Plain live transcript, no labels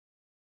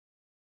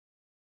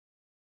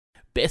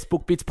Best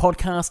Book Bits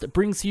podcast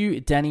brings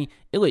you Danee,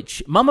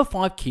 Ilic, mum of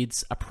 5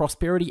 kids, a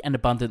prosperity and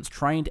abundance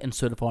trained and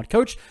certified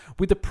coach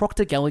with the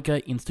Proctor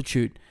Gallagher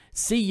Institute.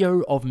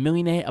 CEO of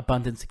Millionaire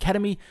Abundance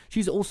Academy,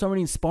 she's also an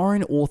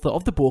inspiring author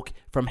of the book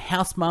From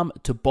House Mum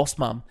to Boss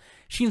Mum.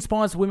 She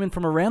inspires women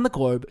from around the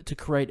globe to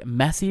create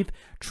massive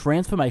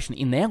transformation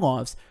in their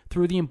lives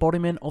through the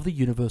embodiment of the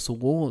universal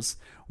laws.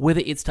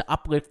 Whether it's to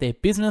uplift their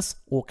business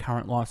or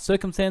current life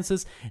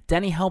circumstances,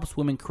 Danee helps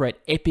women create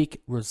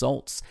epic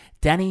results.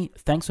 Danee,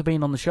 thanks for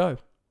being on the show.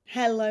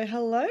 Hello.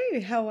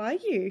 How are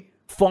you?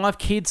 5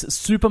 kids,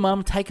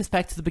 supermum. Take us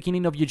back to the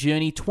beginning of your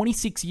journey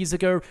 26 years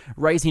ago,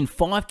 raising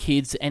 5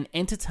 kids and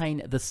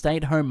entertain the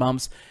stay-at-home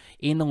mums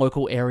in the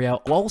local area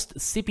whilst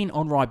sipping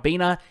on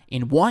Ribena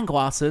in wine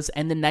glasses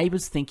and the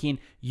neighbours thinking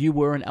you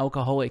were an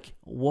alcoholic.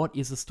 What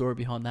is the story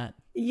behind that?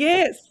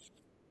 Yes.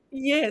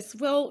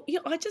 Well,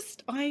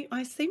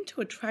 I seem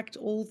to attract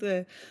all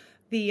the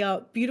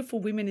beautiful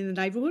women in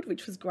the neighbourhood,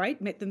 which was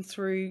great. Met them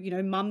through,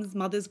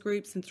 mothers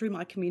groups and through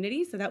my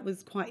community. So that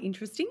was quite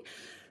interesting.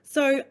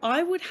 So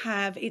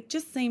it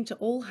just seemed to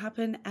all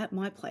happen at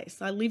my place.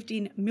 I lived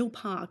in Mill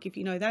Park, if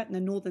you know that, in the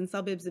northern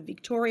suburbs of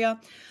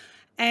Victoria.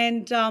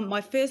 And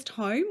my first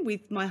home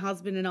with my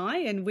husband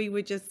and we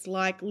were just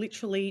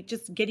literally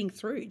just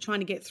trying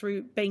to get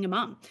through being a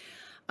mum.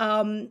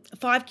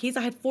 5 kids.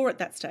 I had 4 at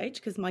that stage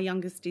because my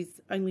youngest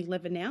is only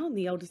 11 now and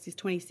the eldest is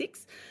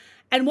 26.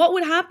 And what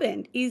would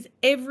happen is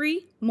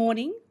every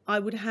morning I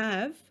would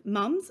have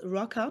mums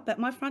rock up at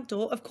my front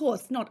door, of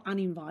course, not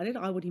uninvited.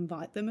 I would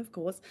invite them, of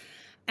course.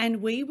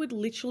 And we would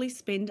literally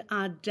spend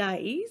our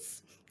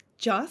days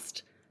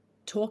just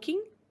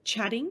talking,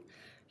 chatting,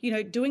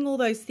 doing all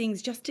those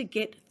things just to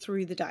get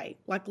through the day,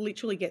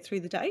 literally get through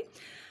the day.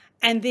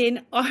 And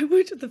then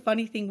the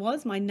funny thing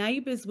was my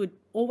neighbours would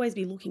always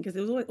be looking because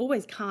there was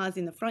always cars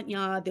in the front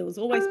yard. There was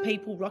always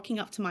people rocking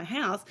up to my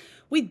house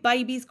with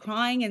babies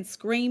crying and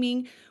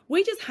screaming.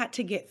 We just had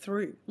to get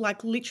through.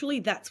 Literally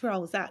that's where I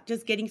was at,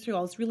 just getting through.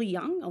 I was really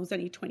young. I was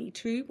only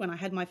 22 when I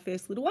had my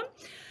first little one.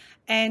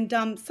 And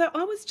so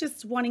I was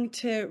just wanting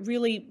to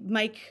really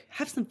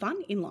have some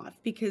fun in life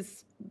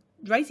because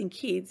raising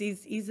kids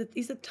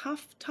is a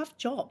tough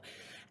job.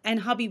 And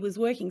hubby was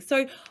working.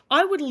 So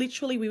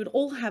we would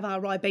all have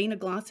our Ribena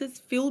glasses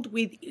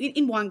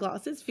in wine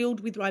glasses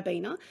filled with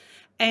Ribena.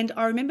 And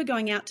I remember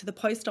going out to the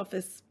post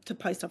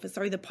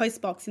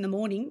box in the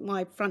morning,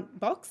 my front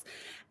box,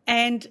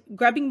 and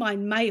grabbing my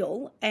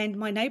mail, and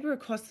my neighbour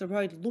across the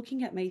road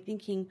looking at me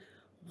thinking,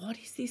 what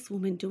is this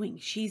woman doing?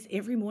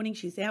 Every morning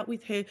she's out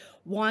with her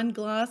wine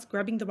glass,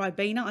 grabbing the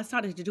Ribena. I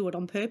started to do it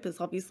on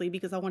purpose, obviously,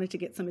 because I wanted to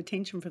get some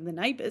attention from the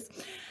neighbours.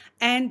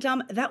 And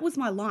that was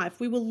my life.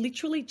 We were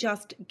literally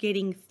just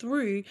getting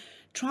through,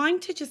 trying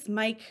to just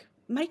make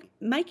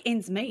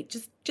ends meet,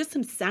 just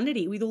some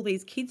sanity with all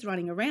these kids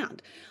running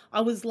around.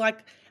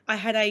 I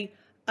had a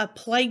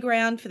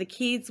playground for the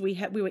kids. We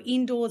were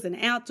indoors and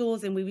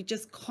outdoors, and we were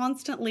just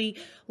constantly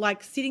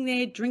sitting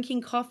there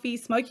drinking coffee,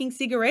 smoking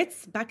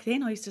cigarettes. Back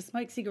then I used to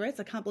smoke cigarettes.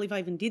 I can't believe I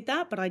even did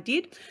that, but I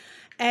did.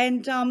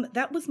 And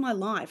that was my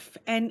life.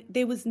 And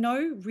there was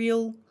no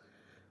real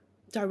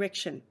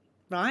direction,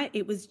 right?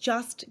 It was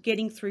just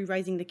getting through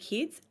raising the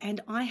kids, and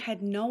I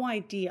had no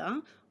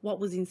idea what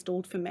was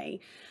installed for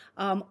me.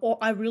 Or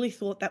I really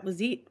thought that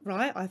was it,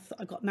 right?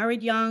 I got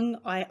married young.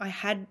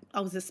 I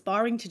was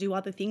aspiring to do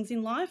other things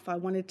in life. I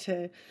wanted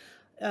to,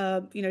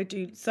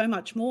 do so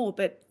much more,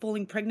 but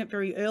falling pregnant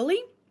very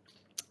early.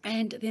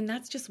 And then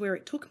that's just where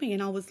it took me.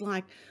 And I was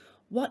like,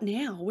 what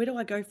now? Where do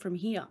I go from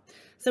here?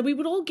 So we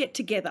would all get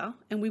together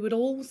and we would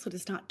all sort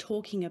of start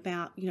talking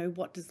about,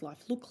 what does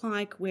life look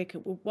like?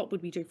 What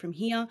would we do from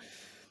here?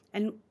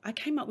 And I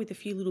came up with a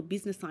few little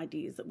business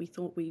ideas that we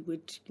thought we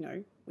would,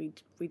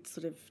 we'd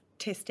sort of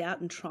test out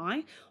and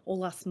try,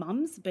 all us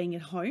mums being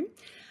at home.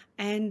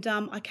 And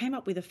I came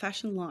up with a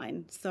fashion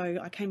line. So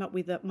I came up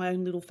with my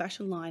own little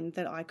fashion line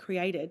that I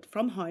created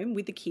from home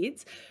with the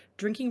kids,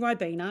 drinking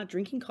Ribena,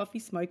 drinking coffee,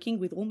 smoking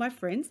with all my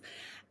friends.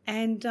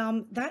 And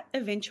that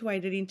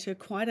eventuated into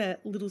quite a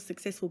little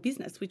successful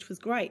business, which was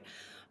great.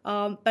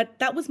 But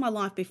that was my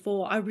life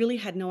before. I really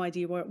had no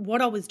idea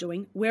what I was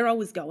doing, where I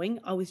was going.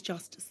 I was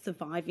just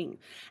surviving.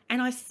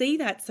 And I see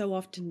that so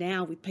often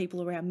now with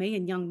people around me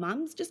and young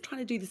mums just trying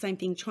to do the same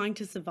thing, trying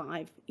to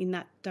survive in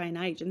that day and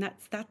age. And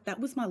that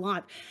was my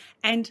life.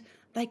 And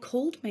they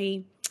called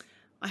me,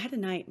 I had a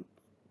name.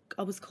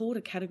 I was called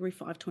a Category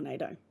 5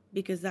 tornado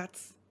because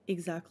that's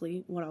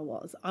exactly what I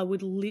was. I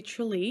would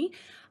literally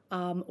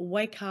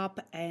wake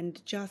up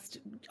and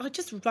I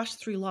just rushed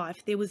through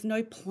life. There was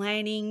no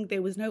planning.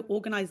 There was no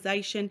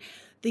organization.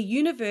 The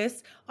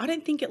universe, I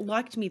don't think it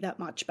liked me that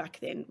much back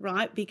then,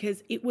 right?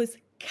 Because it was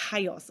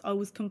chaos. I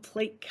was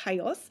complete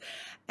chaos.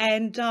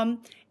 And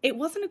it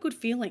wasn't a good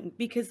feeling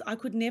because I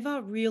could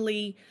never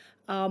really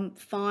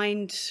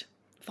find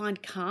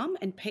calm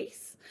and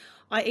peace.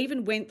 I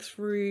even went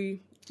through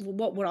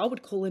what I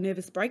would call a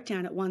nervous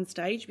breakdown at one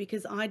stage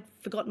because I'd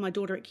forgotten my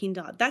daughter at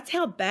kinder. That's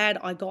how bad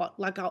I got.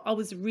 I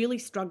was really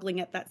struggling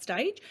at that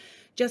stage,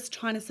 just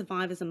trying to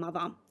survive as a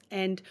mother.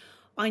 And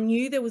I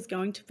knew there was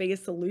going to be a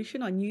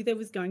solution. I knew there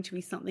was going to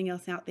be something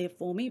else out there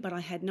for me, but I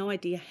had no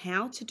idea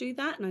how to do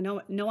that. And I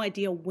know no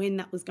idea when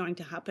that was going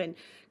to happen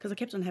because I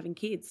kept on having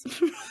kids.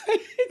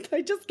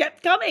 They just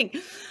kept coming.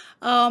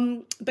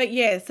 But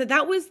yeah, so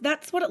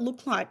that's what it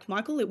looked like,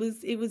 Michael. It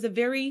was a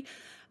very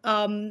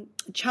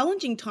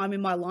challenging time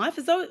in my life,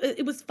 as though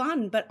it was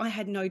fun, but I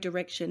had no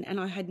direction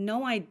and I had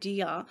no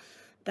idea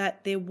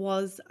that there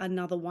was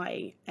another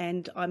way.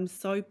 And I'm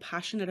so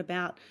passionate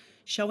about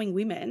showing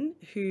women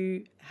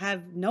who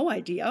have no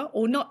idea,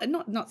 or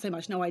not so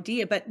much no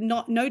idea, but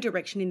no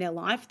direction in their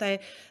life. They're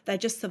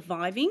just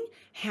surviving,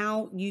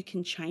 how you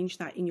can change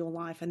that in your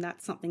life. And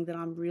that's something that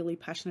I'm really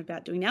passionate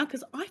about doing now,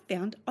 because I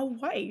found a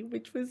way,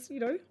 which was,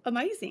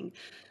 amazing.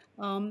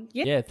 Yeah.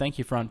 Yeah, thank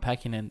you for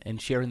unpacking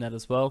and sharing that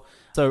as well.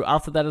 So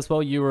after that as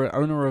well, you were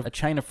owner of a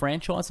chain of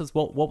franchises.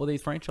 What were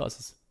these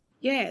franchises?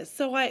 Yeah,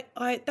 so I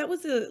that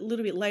was a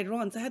little bit later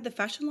on. So I had the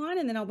fashion line,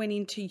 and then I went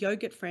into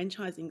yogurt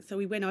franchising. So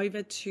we went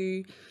over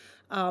to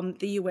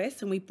the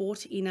US, and we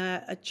bought in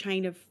a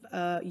chain of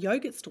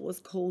yogurt stores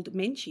called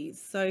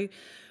Menchie's. So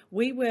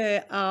we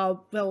were,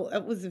 well,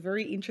 it was a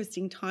very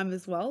interesting time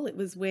as well. It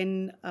was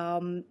when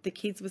the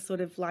kids were sort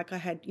of like, I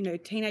had,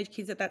 teenage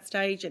kids at that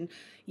stage and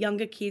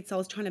younger kids. So I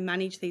was trying to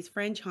manage these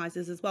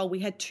franchises as well. We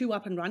had 2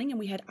 up and running, and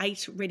we had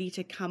 8 ready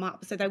to come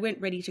up. So they weren't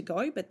ready to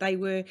go, but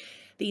the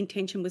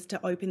intention was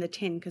to open the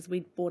 10 because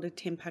we'd bought a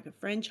 10-pack of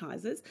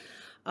franchises.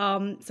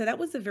 So that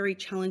was a very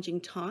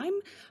challenging time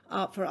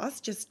for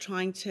us, just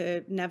trying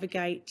to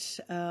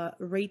navigate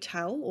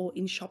retail or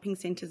in shopping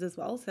centres as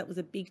well. So that was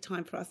a big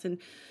time for us and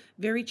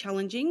very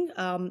challenging.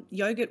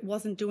 Yogurt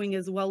wasn't doing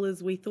as well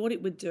as we thought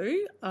it would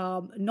do.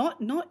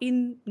 Not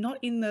in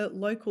the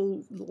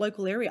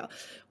local area.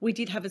 We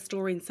did have a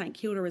store in St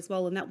Kilda as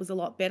well, and that was a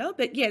lot better.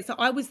 But yeah, so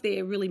I was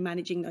there really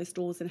managing those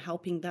stores and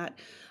helping that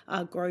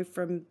grow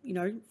from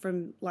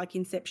like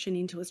inception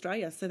into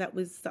Australia. So that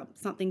was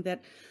something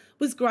that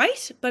was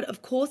great, but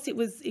of course it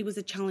was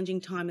a challenging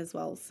time as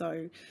well.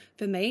 So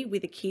for me,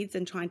 with the kids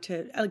and trying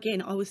to,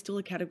 again, I was still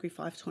a Category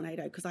 5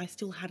 tornado because I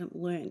still hadn't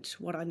learnt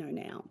what I know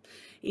now.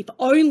 If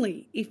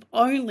only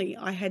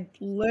I had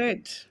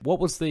learnt. What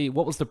was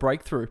the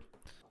breakthrough?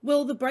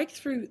 Well, the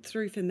breakthrough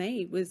for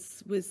me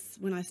was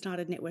when I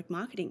started network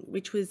marketing,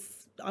 which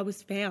was, I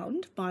was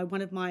found by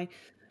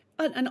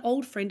an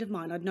old friend of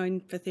mine I'd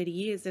known for 30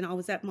 years, and I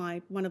was at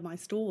one of my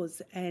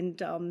stores,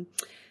 and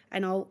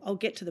I'll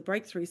get to the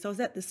breakthrough. So I was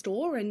at the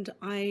store, and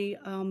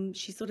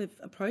she sort of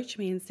approached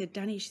me and said,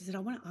 Danee, she said, I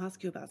want to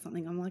ask you about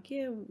something. I'm like,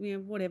 yeah,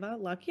 whatever.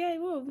 Like, yeah,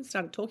 well, we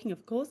started talking,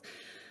 of course.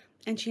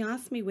 And she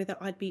asked me whether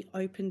I'd be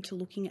open to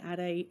looking at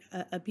a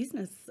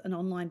business, an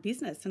online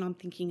business. And I'm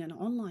thinking, an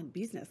online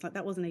business? Like,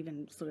 that wasn't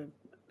even sort of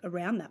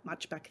around that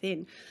much back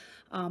then.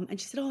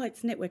 And she said, oh,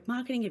 it's network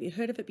marketing. Have you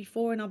heard of it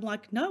before? And I'm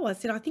like, no. I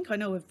said, I think I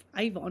know of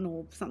Avon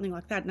or something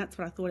like that. And that's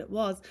what I thought it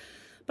was.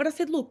 But I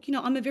said, look,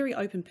 I'm a very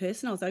open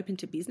person. I was open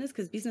to business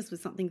because business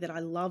was something that I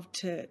loved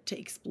to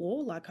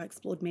explore. Like, I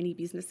explored many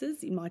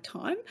businesses in my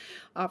time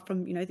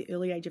from, the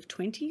early age of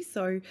 20.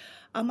 So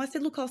I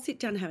said, look, I'll sit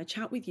down and have a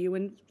chat with you,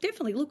 and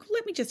definitely, look,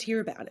 let me just hear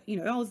about it.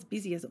 I was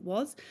busy as it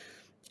was.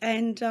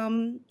 And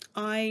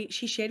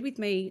she shared with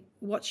me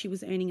what she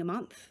was earning a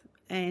month.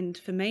 And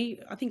for me,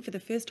 I think for the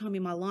first time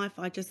in my life,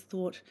 I just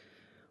thought,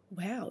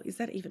 wow, is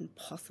that even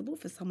possible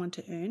for someone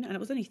to earn? And it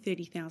was only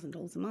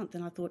 $30,000 a month.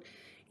 And I thought,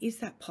 is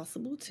that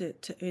possible to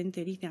earn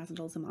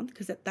 $30,000 a month?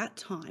 Because at that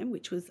time,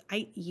 which was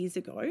 8 years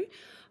ago,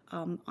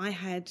 I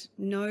had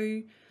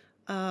no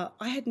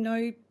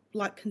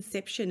like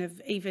conception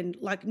of even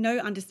like no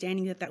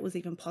understanding that was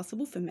even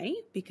possible for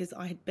me, because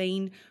I had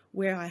been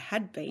where I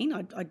had been.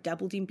 I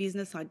dabbled in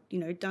business. I'd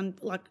done,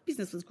 like,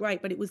 business was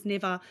great, but it was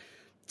never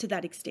to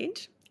that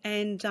extent.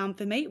 And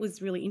for me, it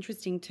was really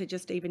interesting to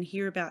just even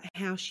hear about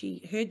her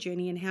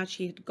journey and how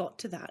she had got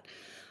to that.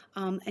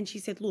 And she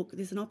said, look,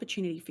 there's an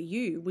opportunity for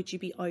you. Would you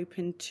be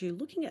open to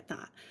looking at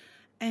that?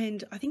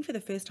 And I think for the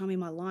first time in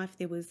my life,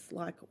 there was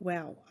like,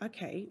 wow,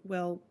 okay,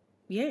 well,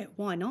 yeah,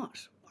 why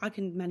not? I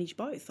can manage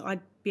both. I'd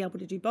be able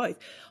to do both.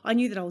 I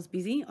knew that I was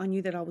busy. I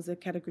knew that I was a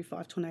Category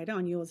 5 tornado.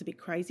 I knew I was a bit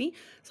crazy.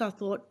 So I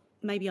thought,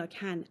 maybe I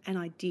can. And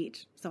I did.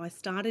 So I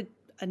started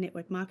a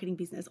network marketing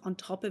business on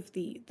top of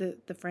the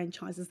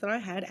franchises that I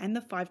had and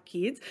the 5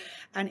 kids,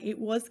 and it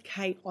was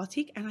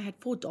chaotic. And I had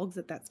 4 dogs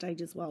at that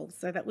stage as well,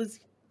 so that was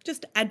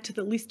just add to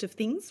the list of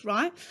things,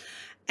 right?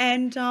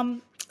 And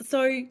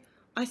so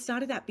I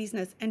started that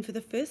business, and for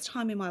the first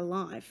time in my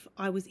life,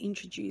 I was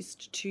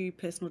introduced to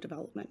personal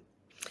development.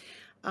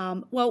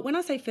 Well, when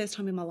I say first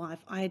time in my life,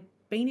 I had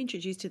been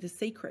introduced to The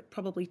Secret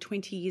probably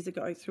 20 years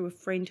ago through a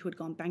friend who had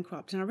gone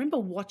bankrupt. And I remember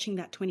watching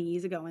that 20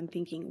 years ago and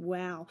thinking,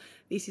 wow,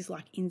 this is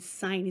like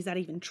insane. Is that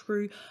even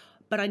true?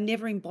 But I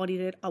never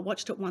embodied it. I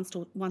watched it once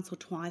or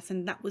twice,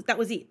 and that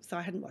was it. So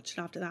I hadn't watched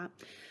it after that.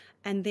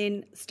 And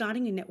then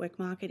starting in network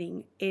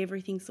marketing,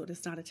 everything sort of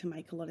started to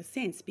make a lot of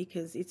sense,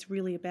 because it's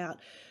really about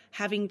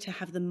having to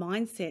have the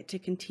mindset to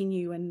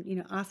continue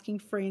and, asking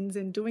friends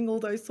and doing all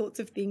those sorts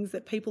of things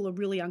that people are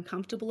really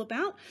uncomfortable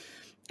about.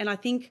 And I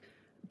think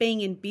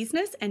being in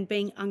business and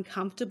being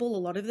uncomfortable a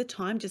lot of the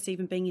time, just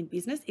even being in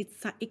business,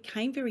 it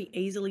came very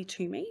easily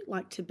to me,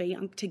 like to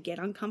get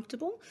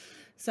uncomfortable.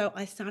 So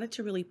I started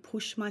to really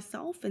push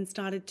myself and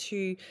started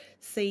to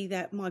see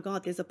that, my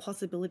God, there's a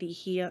possibility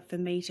here for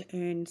me to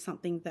earn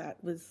something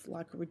that was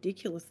like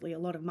ridiculously a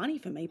lot of money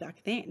for me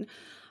back then.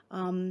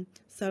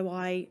 So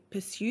I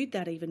pursued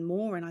that even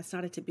more, and I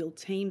started to build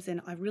teams,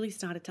 and I really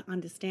started to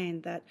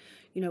understand that,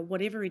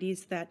 whatever it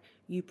is that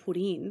you put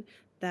in,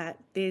 that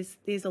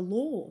there's a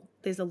law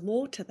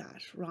to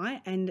that,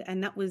 right?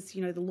 And that was,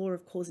 the law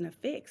of cause and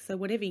effect. So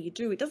whatever you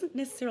do, it doesn't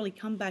necessarily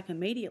come back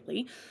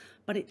immediately,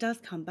 but it does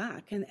come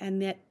back.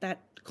 And that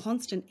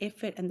constant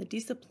effort and the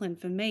discipline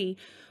for me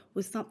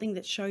was something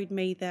that showed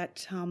me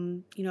that,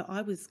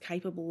 I was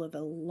capable of a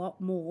lot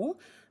more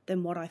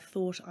than what I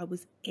thought I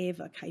was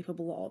ever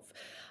capable of.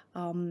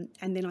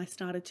 And then I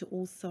started to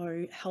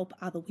also help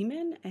other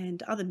women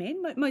and other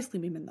men,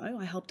 mostly women though.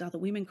 I helped other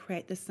women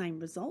create the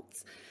same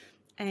results.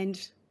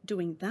 And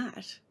doing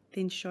that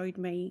then showed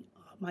me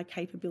my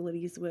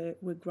capabilities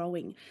were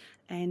growing,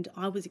 and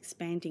I was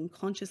expanding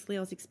consciously. I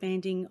was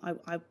expanding.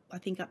 I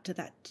think up to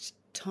that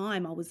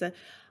time I was a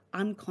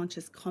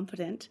unconscious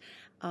confident.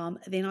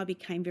 Then I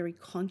became very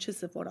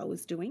conscious of what I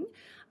was doing.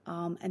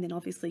 And then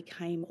obviously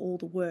came all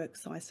the work.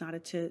 So I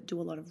started to do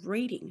a lot of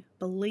reading.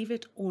 Believe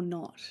it or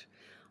not,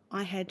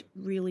 I had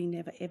really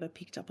never ever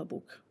picked up a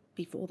book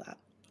before that.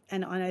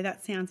 And I know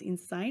that sounds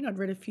insane. I'd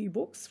read a few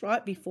books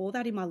right before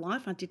that in my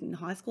life. I did it in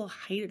high school.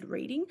 I hated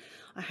reading.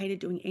 I hated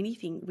doing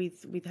anything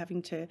with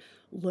having to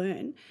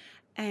learn.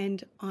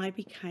 And I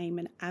became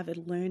an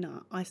avid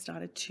learner. I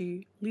started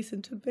to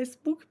listen to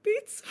best book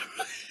bits.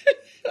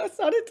 I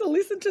started to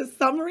listen to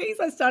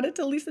summaries. I started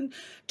to listen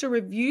to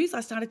reviews.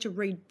 I started to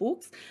read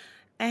books.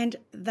 And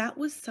that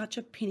was such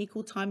a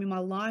pinnacle time in my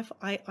life.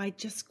 I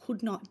just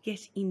could not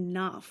get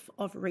enough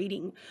of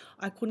reading.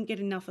 I couldn't get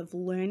enough of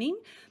learning.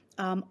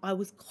 I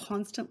was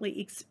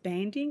constantly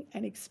expanding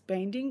and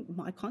expanding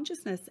my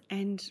consciousness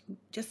and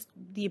just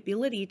the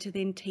ability to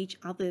then teach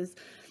others.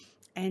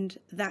 And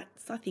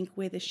that's, I think,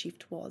 where the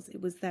shift was.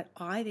 It was that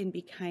I then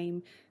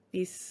became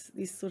this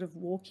sort of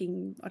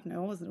walking, I don't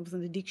know, it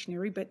wasn't a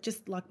dictionary, but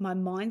just like my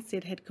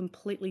mindset had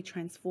completely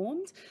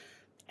transformed.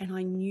 And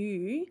I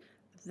knew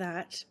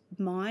that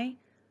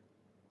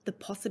the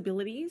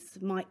possibilities,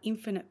 my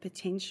infinite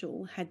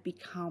potential had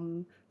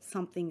become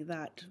something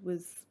that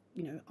was,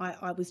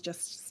 I was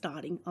just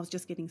starting. I was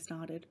just getting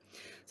started.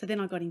 So then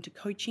I got into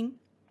coaching,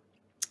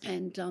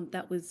 and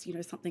that was,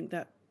 something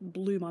that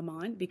blew my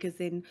mind, because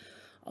then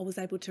I was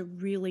able to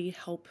really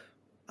help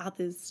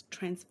others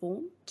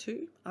transform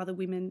too, other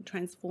women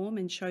transform,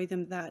 and show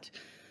them that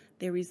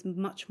there is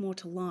much more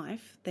to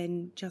life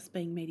than just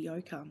being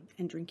mediocre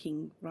and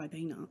drinking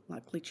Ribena,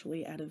 like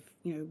literally out of,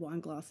 wine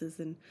glasses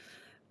and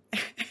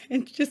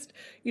just,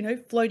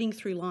 floating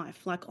through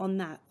life, like on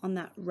that,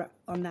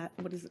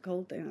 what is it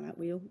called? That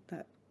wheel,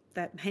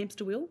 that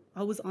hamster wheel.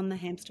 I was on the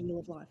hamster wheel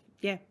of life.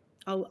 Yeah,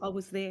 I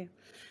was there.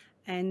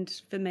 And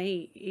for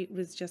me, it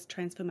was just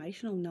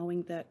transformational,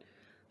 knowing that,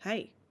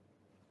 hey,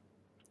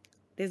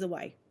 there's a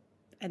way,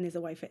 and there's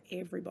a way for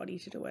everybody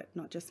to do it,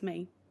 not just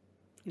me.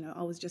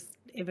 I was just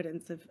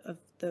evidence of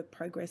the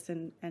progress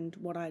and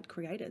what I had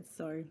created.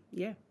 So,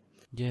 yeah.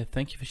 Yeah,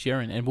 thank you for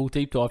sharing, and we'll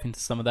deep dive into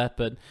some of that.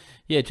 But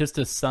yeah, just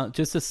a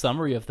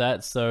summary of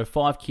that. So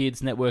 5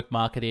 kids, network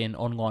marketing,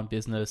 online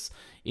business,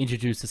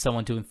 introduced to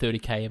someone doing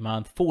 30K a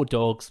month, 4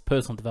 dogs,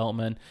 personal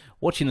development,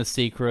 watching The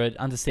Secret,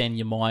 understanding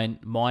your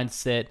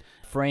mindset,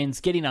 friends,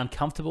 getting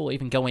uncomfortable,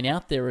 even going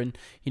out there and,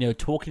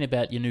 talking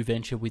about your new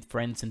venture with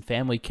friends and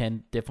family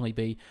can definitely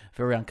be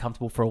very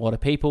uncomfortable for a lot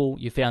of people.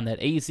 You found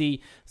that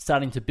easy,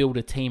 starting to build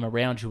a team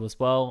around you as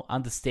well,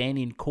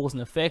 understanding cause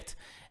and effect,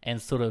 and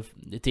sort of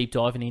deep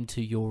diving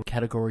into your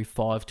category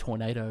 5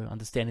 tornado,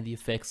 understanding the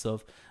effects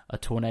of a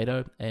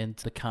tornado and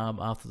the calm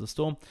after the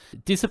storm.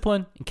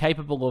 Discipline and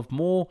capable of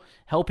more,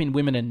 helping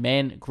women and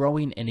men,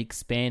 growing and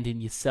expanding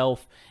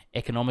yourself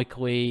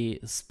economically,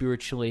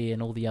 spiritually,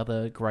 and all the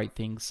other great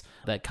things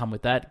that come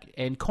with that.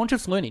 And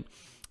conscious learning.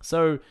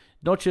 So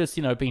not just,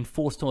 being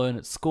forced to learn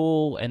at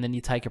school and then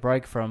you take a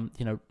break from,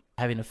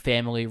 having a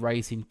family,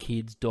 raising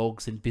kids,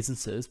 dogs, and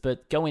businesses,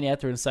 but going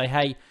out there and say,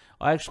 hey,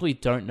 I actually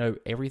don't know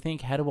everything.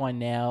 How do I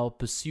now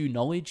pursue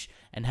knowledge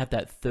and have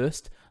that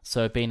thirst?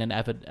 So being an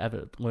avid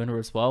learner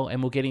as well.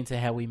 And we'll get into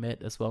how we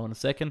met as well in a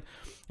second.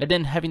 And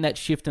then having that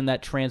shift and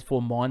that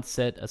transform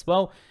mindset as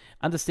well.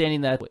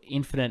 Understanding that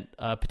infinite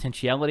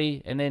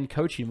potentiality, and then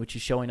coaching, which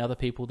is showing other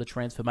people the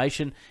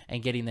transformation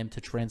and getting them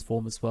to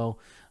transform as well.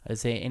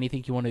 Is there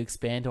anything you want to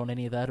expand on,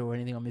 any of that, or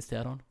anything I missed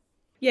out on?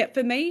 Yeah,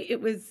 for me,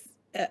 it was,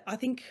 I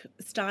think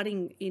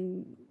starting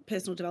in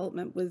personal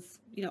development was,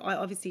 I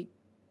obviously,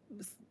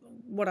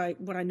 what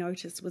I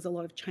noticed was a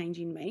lot of change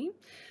in me,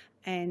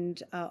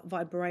 and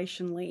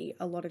vibrationally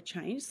a lot of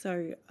change.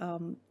 So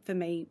for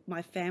me,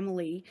 my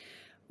family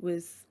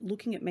was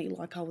looking at me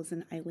like I was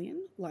an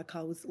alien, like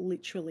I was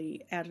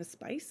literally out of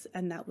space,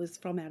 and that was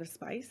from outer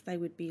space. They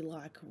would be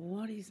like,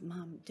 "What is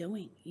Mum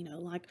doing?"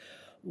 Like,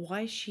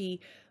 why is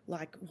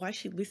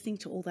she listening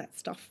to all that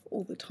stuff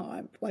all the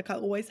time? Like, I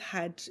always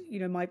had,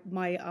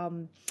 my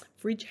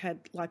fridge had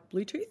like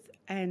Bluetooth,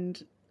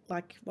 and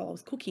like while I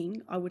was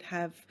cooking, I would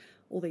have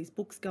all these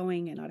books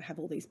going, and I'd have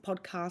all these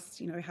podcasts,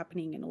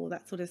 happening, and all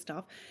that sort of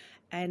stuff.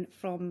 And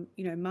from,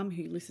 Mum,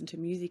 who listened to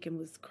music and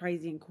was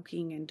crazy and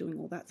cooking and doing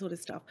all that sort of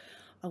stuff,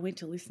 I went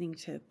to listening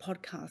to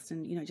podcasts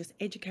and, just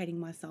educating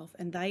myself.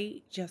 And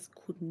they just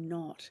could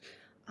not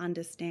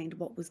understand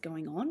what was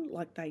going on.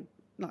 Like, they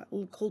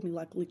called me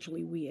like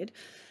literally weird.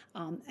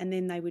 And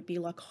then they would be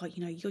like, "Oh,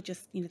 you're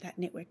just, that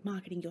network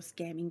marketing, you're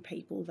scamming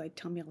people." They'd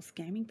tell me I was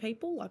scamming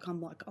people. Like,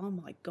 I'm like, oh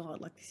my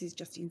God, like this is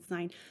just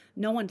insane.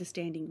 No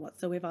understanding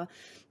whatsoever.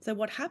 So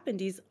what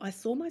happened is I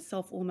saw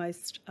myself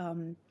almost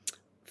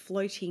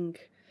floating.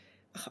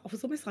 I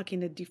was almost like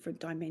in a different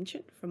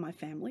dimension from my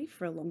family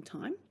for a long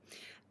time.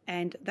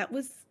 And that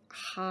was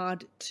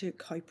hard to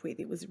cope with.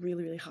 It was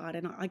really, really hard.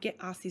 And I get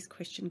asked this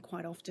question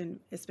quite often,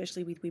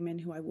 especially with women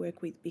who I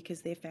work with,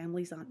 because their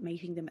families aren't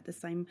meeting them at the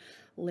same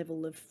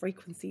level of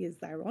frequency as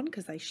they're on,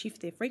 because they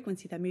shift their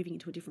frequency, they're moving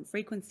into a different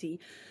frequency,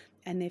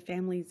 and their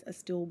families are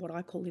still what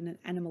I call in an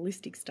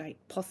animalistic state,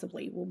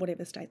 possibly, or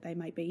whatever state they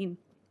may be in.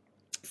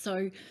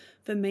 So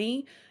for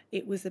me,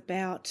 it was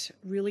about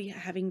really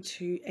having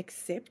to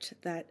accept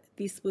that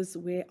this was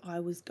where I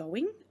was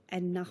going,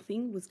 and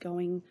nothing was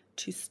going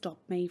to stop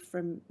me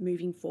from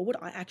moving forward.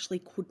 I actually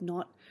could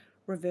not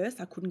reverse.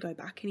 I couldn't go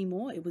back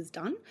anymore. It was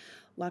done.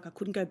 Like, I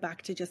couldn't go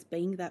back to just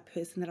being that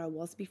person that I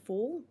was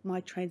before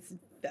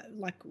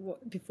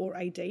before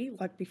AD,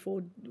 like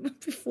before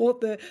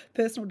the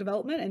personal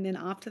development, and then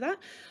after that.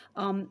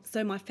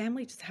 So my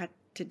family just had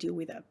to deal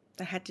with it.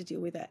 They had to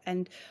deal with it.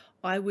 And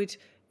I would,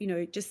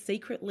 just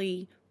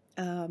secretly,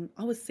 I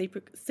was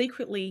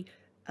secretly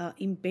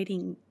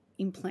implanting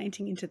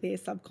into their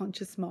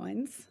subconscious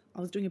minds. I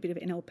was doing a bit of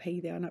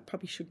NLP there, and I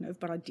probably shouldn't have,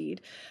 but I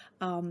did.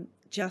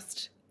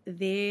 Just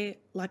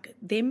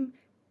them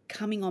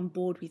coming on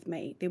board with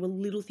me. There were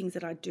little things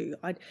that I'd do.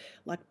 I'd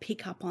like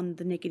pick up on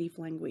the negative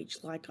language.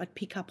 Like, I'd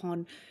pick up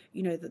on,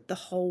 the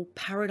whole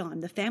paradigm.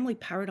 The family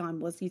paradigm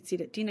was, you'd sit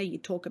at dinner,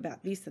 you'd talk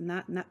about this and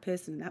that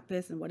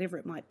person, whatever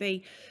it might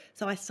be.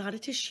 So I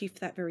started to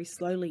shift that very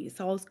slowly.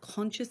 So I was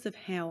conscious of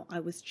how I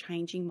was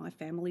changing my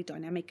family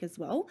dynamic as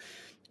well.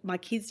 My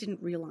kids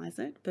didn't realize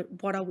it,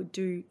 but what I would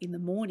do in the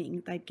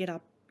morning, they'd get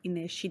up in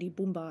their Shitty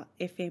Boomba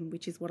FM,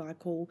 which is what I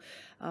call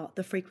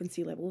the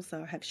frequency level.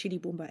 So I have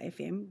Shitty Boomba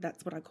FM.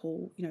 That's what I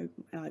call,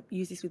 I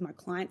use this with my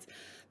clients.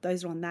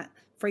 Those are on that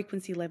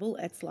frequency level.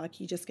 It's like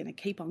you're just going to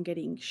keep on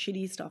getting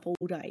shitty stuff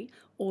all day,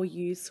 or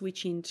you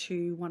switch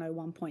into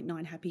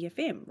 101.9 Happy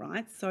FM,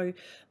 right? So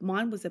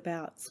mine was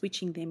about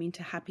switching them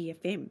into Happy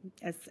FM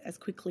as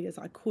quickly as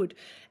I could.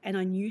 And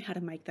I knew how to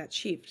make that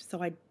shift.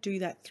 So I'd do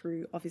that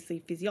through, obviously,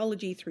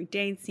 physiology, through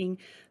dancing.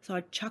 So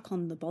I'd chuck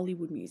on the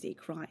Bollywood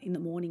music, right, in the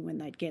morning when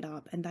they'd get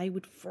up, and they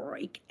would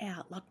freak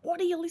out. Like, "What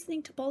are you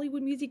listening to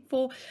Bollywood music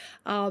for?"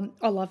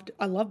 I love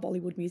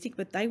Bollywood music,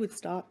 but they would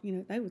start,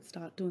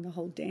 doing the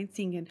whole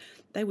dancing, and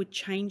they would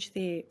change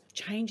their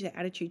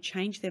attitude,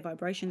 change their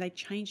vibration. They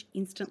change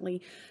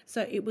instantly.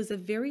 So it was a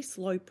very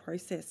slow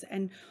process.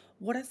 And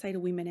what I say to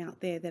women out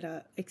there that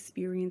are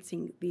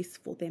experiencing this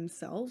for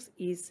themselves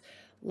is,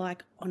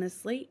 like,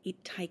 honestly,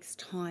 it takes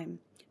time,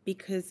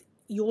 because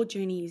your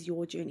journey is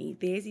your journey.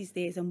 Theirs is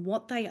theirs. And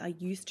what they are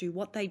used to,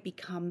 what they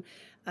become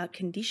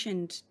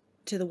conditioned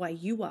to the way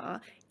you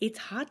are, it's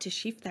hard to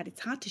shift that.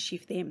 It's hard to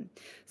shift them.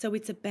 So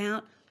it's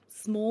about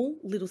small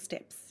little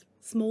steps,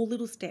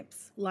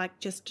 like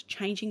just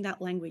changing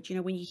that language.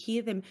 When you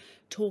hear them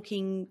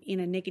talking in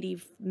a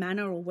negative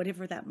manner or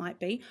whatever that might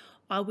be,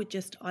 I would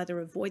just either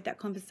avoid that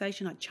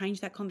conversation, I'd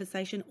change that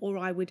conversation, or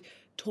I would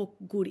talk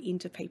good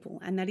into people.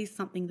 And that is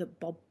something that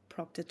Bob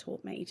Proctor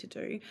taught me to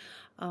do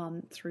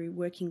through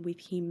working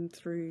with him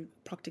through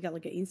Proctor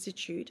Gallagher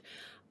Institute.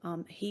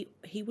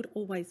 He would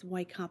always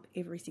wake up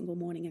every single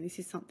morning, and this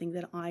is something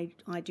that I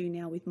do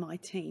now with my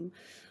team.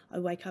 I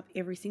wake up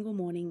every single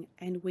morning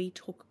and we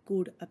talk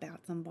good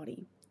about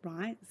somebody,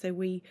 right? So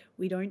we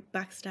don't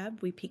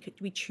backstab,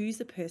 we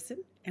choose a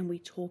person and we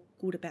talk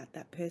good about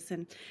that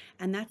person,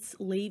 and that's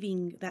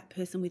leaving that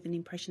person with an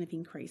impression of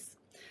increase.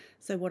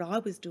 So what I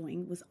was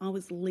doing was I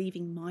was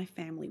leaving my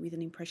family with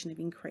an impression of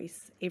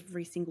increase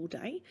every single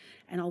day,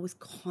 and I was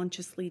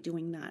consciously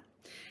doing that.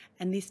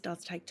 And this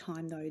does take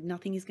time, though.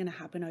 Nothing is going to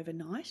happen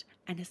overnight,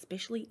 and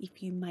especially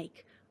if you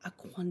make a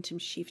quantum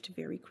shift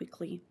very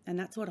quickly. And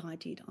that's what I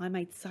did. I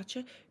made such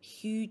a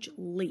huge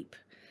leap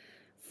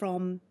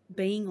from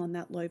being on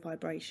that low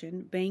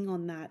vibration, being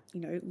on that,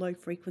 low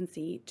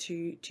frequency,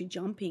 to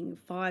jumping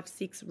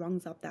 5-6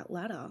 rungs up that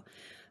ladder.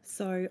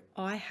 So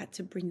I had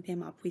to bring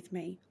them up with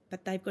me,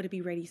 but they've got to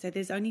be ready. So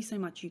there's only so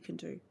much you can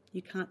do.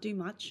 You can't do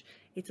much.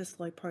 It's a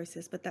slow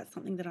process, but that's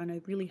something that I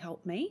know really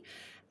helped me.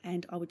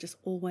 And I would just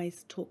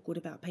always talk good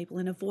about people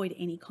and avoid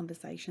any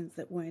conversations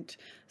that weren't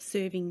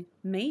serving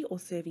me or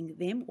serving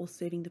them or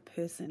serving the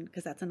person,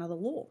 because that's another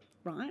law,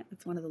 right?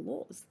 It's one of the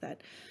laws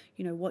that,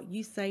 what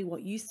you say,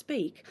 what you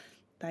speak,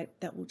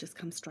 that will just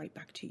come straight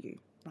back to you,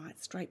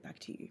 right? Straight back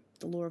to you.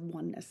 The law of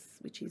oneness,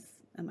 which is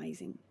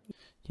amazing.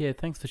 Yeah,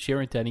 thanks for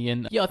sharing, Danny.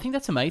 And yeah, I think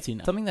that's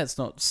amazing. Something that's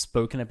not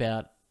spoken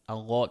about a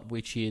lot,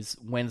 which is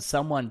when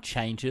someone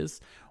changes,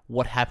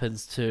 what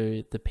happens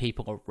to the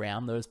people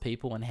around those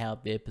people and how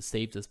they're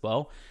perceived as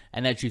well.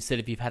 And as you said,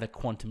 if you've had a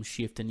quantum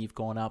shift and you've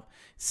gone up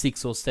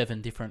 6 or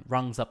 7 different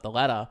rungs up the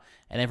ladder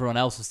and everyone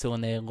else is still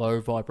in their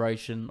low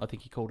vibration, I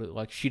think you called it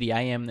like shitty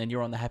AM, then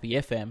you're on the happy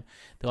FM.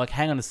 They're like,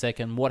 hang on a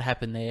second, what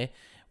happened there?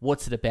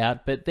 What's it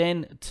about? But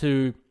then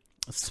to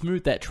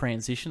smooth that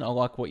transition, I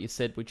like what you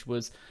said, which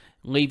was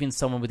leaving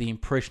someone with the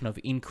impression of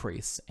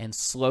increase and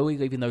slowly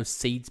leaving those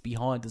seeds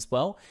behind as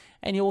well.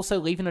 And you're also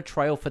leaving a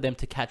trail for them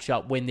to catch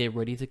up when they're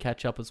ready to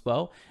catch up as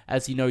well.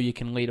 As you know, you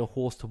can lead a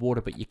horse to water,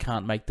 but you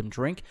can't make them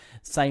drink.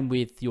 Same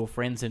with your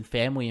friends and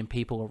family and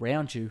people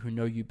around you who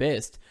know you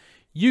best.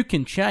 You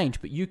can change,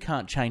 but you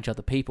can't change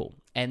other people.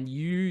 And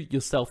you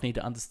yourself need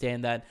to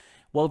understand that,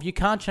 well, if you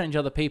can't change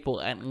other people,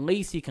 at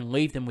least you can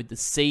leave them with the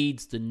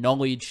seeds, the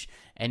knowledge,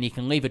 and you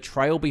can leave a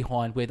trail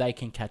behind where they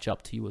can catch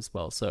up to you as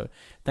well. So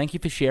thank you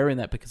for sharing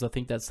that, because I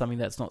think that's something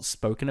that's not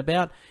spoken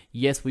about.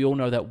 Yes, we all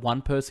know that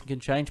one person can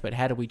change, but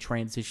how do we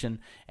transition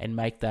and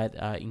make that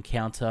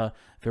encounter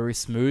very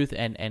smooth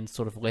and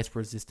sort of less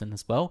resistant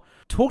as well?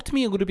 Talk to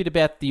me a little bit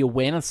about the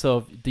awareness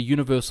of the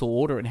universal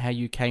order and how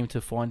you came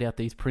to find out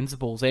these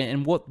principles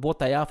and what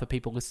they are for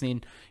people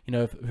listening,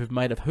 who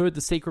may have heard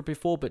The Secret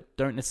before, but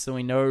don't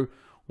necessarily know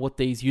what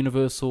these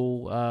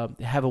universal,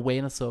 have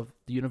awareness of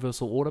the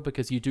universal order,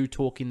 because you do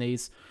talk in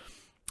these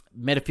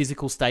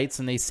metaphysical states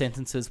and these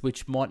sentences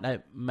which might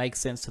not make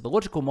sense to the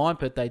logical mind,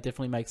 but they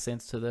definitely make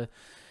sense to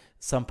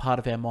some part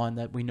of our mind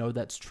that we know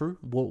that's true.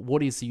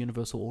 What is the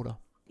universal order?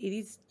 It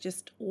is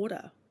just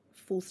order,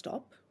 full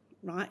stop,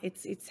 right?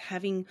 It's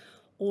having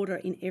order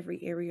in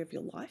every area of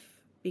your life.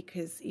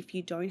 Because if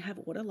you don't have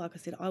order, like I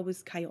said, I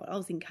was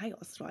in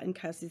chaos, right? And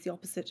chaos is the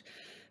opposite,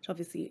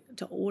 obviously,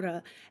 to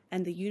order.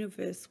 And the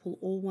universe will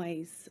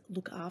always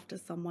look after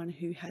someone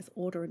who has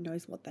order and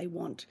knows what they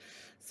want.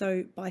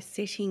 So by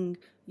setting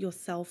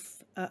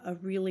yourself a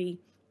really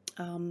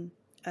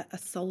a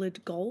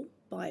solid goal,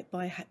 by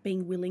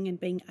being willing and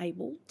being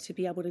able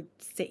to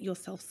set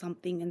yourself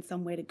something and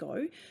somewhere to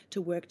go,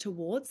 to work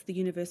towards, the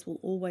universe will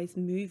always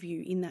move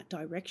you in that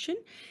direction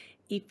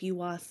if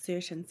you are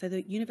certain. So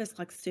the universe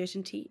likes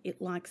certainty.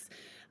 It likes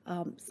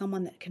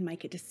someone that can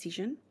make a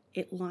decision.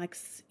 It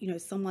likes,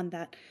 someone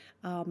that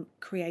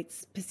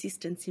creates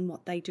persistence in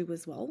what they do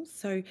as well.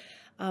 So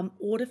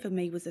order for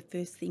me was the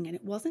first thing. And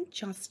it wasn't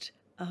just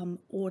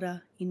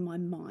order in my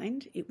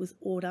mind. It was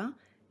order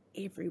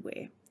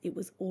everywhere. It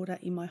was order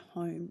in my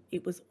home.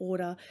 It was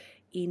order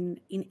in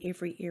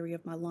every area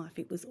of my life.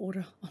 It was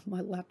order on my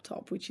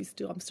laptop, which is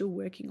I'm still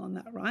working on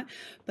that, right?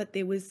 But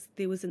there was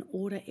an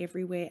order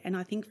everywhere. And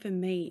I think for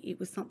me, it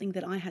was something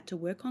that I had to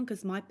work on,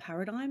 because my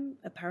paradigm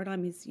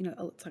is,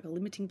 it's like a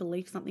limiting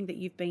belief, something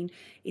that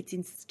it's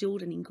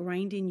instilled and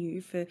ingrained in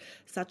you for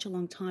such a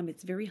long time.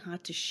 It's very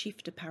hard to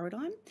shift a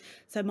paradigm.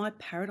 So my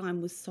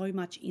paradigm was so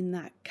much in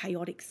that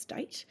chaotic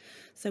state.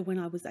 So when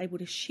I was able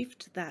to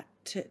shift that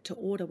to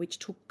order, which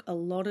took a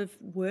lot of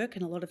work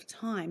and a lot of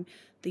time,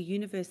 the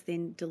universe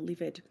then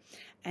delivered.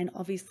 And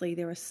obviously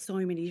there are so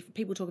many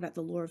people talk about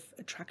the law of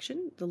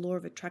attraction. The law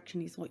of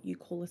attraction is what you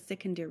call a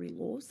secondary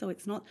law. So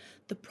it's not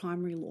the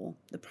primary law.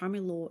 The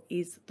primary law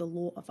is the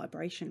law of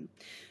vibration,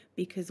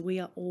 because we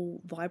are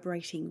all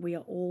vibrating. We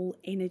are all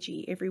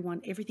energy.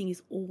 Everything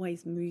is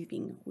always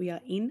moving. We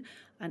are in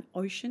an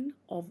ocean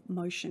of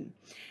motion.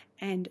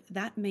 And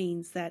that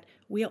means that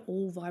we are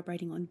all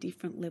vibrating on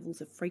different levels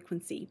of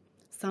frequency.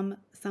 Some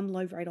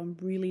vibrate on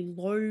really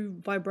low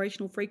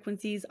vibrational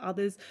frequencies.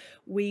 Others,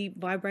 we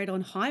vibrate on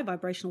high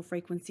vibrational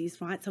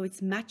frequencies, right? So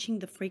it's matching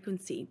the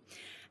frequency.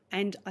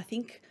 And I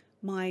think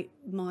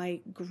my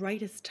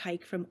greatest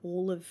take from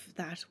all of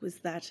that was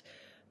that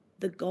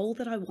the goal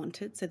that I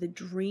wanted, so the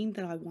dream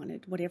that I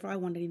wanted, whatever I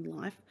wanted in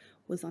life,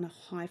 was on a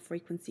high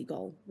frequency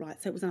goal,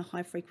 right? So it was on a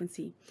high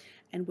frequency.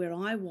 And where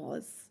I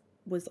was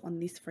on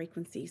this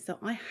frequency. So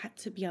I had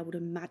to be able to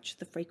match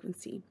the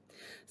frequency.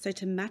 So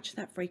to match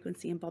that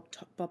frequency, and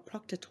Bob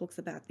Proctor talks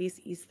about this,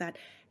 is that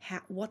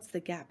what's the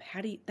gap?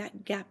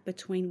 That gap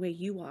between where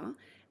you are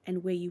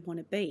and where you want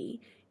to be,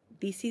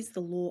 this is the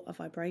law of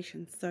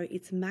vibration. So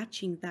it's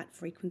matching that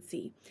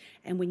frequency.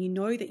 And when you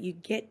know that you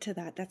get to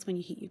that, that's when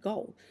you hit your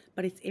goal.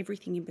 But it's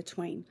everything in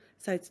between.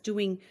 So it's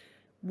doing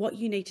what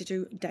you need to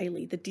do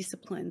daily, the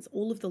disciplines,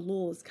 all of the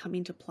laws come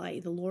into play.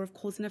 The law of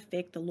cause and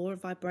effect, the law of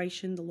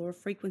vibration, the law of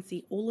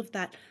frequency, all of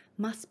that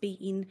must be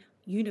in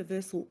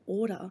universal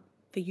order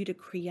for you to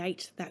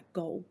create that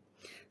goal.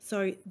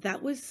 So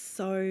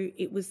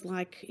it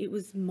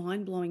was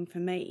mind-blowing for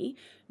me,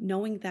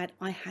 knowing that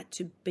I had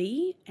to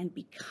be and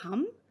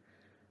become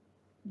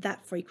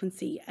that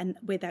frequency and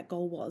where that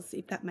goal was,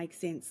 if that makes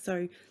sense.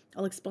 So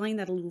I'll explain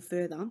that a little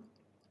further.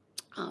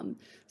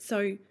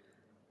 So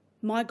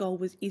my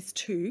goal is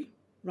to,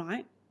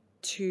 right,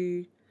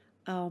 to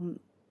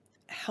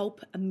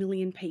help 1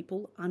 million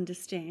people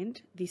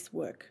understand this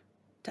work,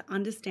 to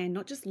understand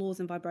not just laws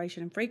and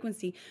vibration and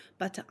frequency,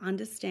 but to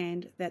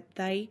understand that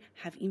they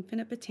have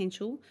infinite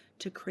potential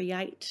to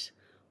create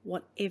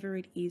whatever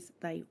it is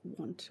they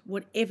want.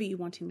 Whatever you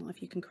want in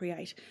life, you can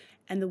create.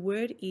 And the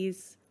word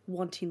is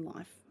want in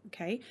life,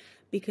 okay?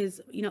 Because,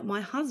 you know, my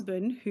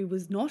husband, who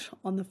was not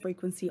on the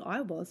frequency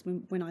I was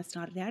when I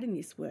started out in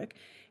this work,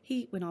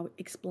 when I would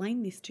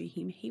explain this to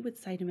him, he would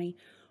say to me,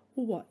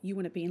 well, what, you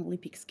want to be an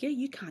Olympic skier?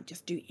 You can't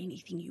just do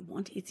anything you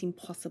want. It's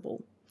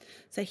impossible.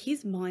 So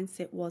his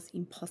mindset was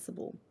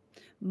impossible.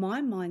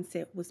 My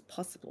mindset was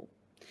possible.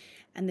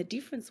 And the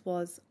difference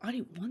was I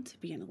didn't want to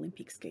be an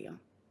Olympic skier.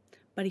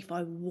 But if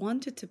I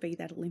wanted to be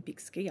that Olympic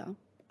skier,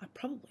 I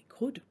probably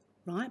could,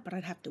 right? But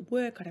I'd have to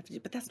work,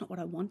 but that's not what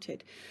I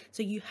wanted.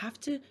 So you have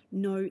to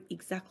know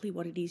exactly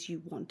what it is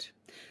you want.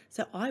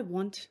 So I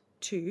want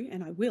to,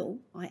 and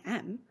I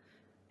am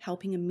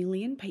helping 1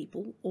 million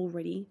people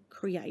already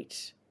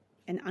create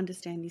and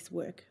understand this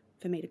work,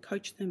 for me to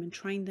coach them and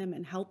train them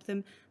and help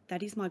them.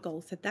 That is my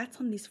goal. So that's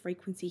on this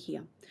frequency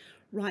here.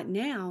 Right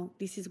now,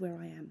 this is where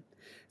I am.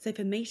 So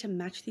for me to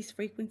match this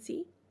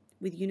frequency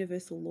with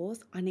universal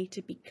laws, I need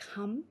to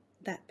become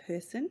that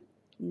person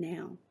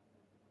now.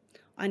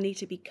 I need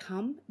to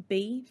become,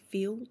 be,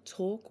 feel,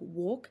 talk,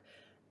 walk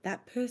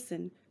that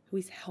person who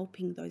is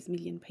helping those 1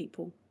 million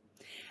people.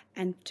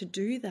 And to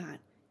do that,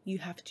 you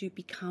have to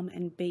become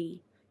and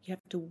be. You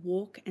have to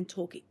walk and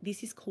talk.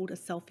 This is called a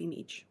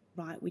self-image,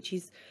 right? Which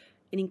is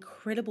an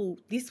incredible,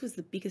 this was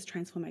the biggest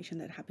transformation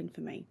that happened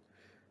for me.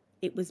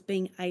 It was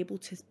being able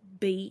to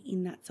be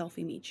in that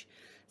self-image.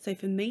 So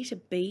for me to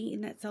be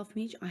in that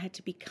self-image, I had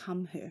to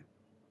become her.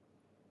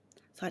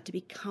 So I had to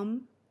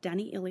become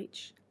Danee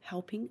Ilic,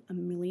 helping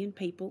 1 million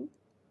people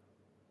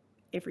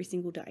every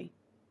single day.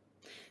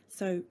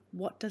 So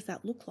what does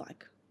that look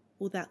like?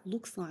 Well, that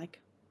looks like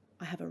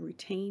I have a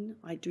routine.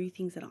 I do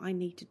things that I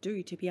need to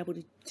do to be able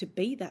to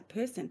be that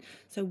person.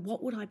 So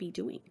what would I be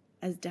doing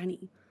as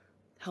Danee,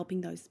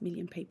 helping those 1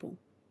 million people?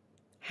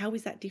 How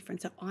is that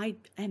different? So I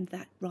am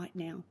that right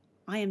now.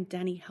 I am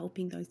Danee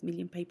helping those 1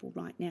 million people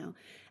right now.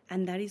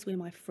 And that is where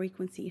my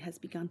frequency has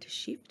begun to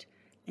shift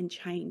and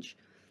change.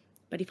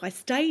 But if I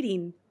stayed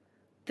in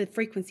the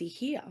frequency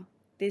here,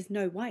 there's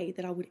no way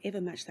that I would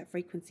ever match that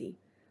frequency.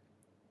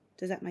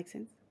 Does that make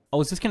sense? I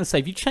was just going to say,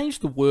 if you change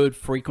the word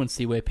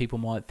frequency where people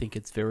might think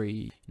it's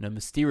very,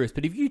 mysterious,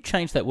 but if you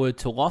change that word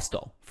to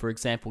lifestyle, for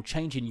example,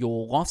 changing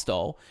your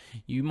lifestyle,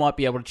 you might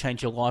be able to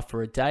change your life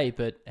for a day,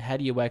 but how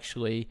do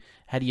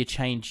you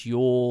change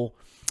your...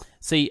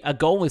 See, a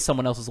goal is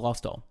someone else's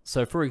lifestyle.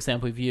 So, for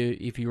example, if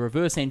you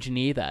reverse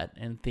engineer that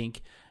and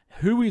think,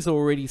 who is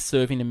already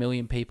serving 1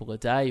 million people a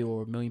day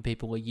or 1 million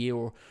people a year,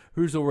 or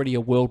who's already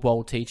a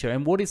world teacher,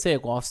 and what is their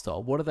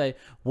lifestyle? What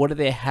are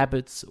their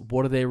habits?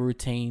 What are their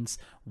routines?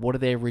 What are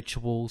their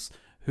rituals?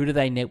 Who do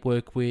they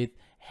network with?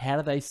 How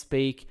do they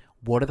speak?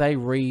 What do they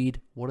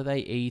read? What do they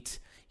eat?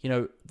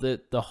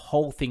 The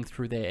whole thing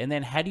through there. And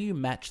then how do you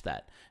match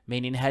that?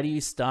 Meaning, how do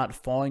you start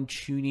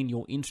fine-tuning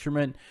your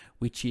instrument,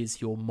 which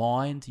is your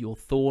mind, your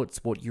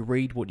thoughts, what you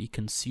read, what you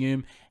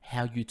consume,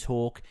 how you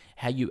talk,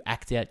 how you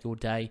act out your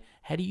day?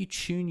 How do you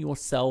tune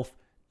yourself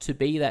to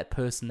be that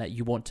person that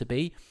you want to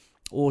be,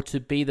 or to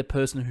be the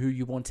person who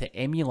you want to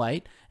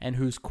emulate and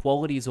whose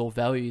qualities or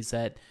values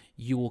that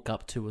you look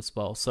up to as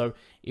well? So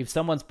if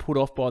someone's put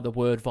off by the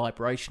word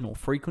vibration or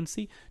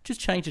frequency, just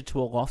change it to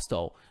a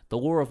lifestyle. The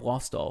law of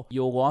lifestyle.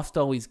 Your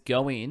lifestyle is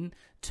going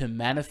to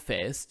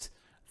manifest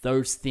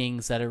those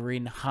things that are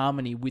in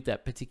harmony with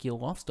that particular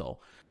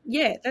lifestyle.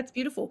 Yeah, that's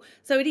beautiful.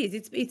 So it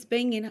is. It's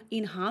being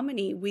in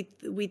harmony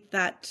with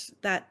that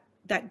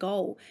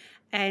goal.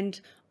 And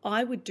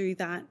I would do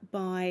that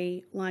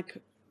by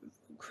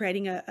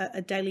creating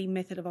a daily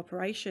method of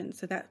operation.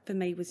 So that for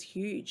me was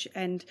huge.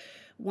 And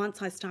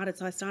once I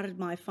started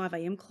my 5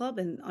 a.m. club,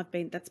 and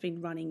that's been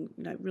running,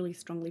 really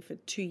strongly for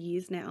 2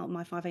 years now.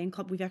 My 5 a.m.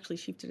 club, we've actually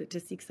shifted it to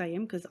 6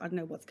 a.m. because I don't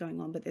know what's going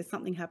on, but there's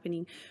something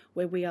happening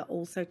where we are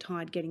all so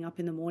tired getting up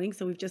in the morning.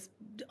 So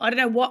I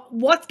don't know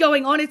what's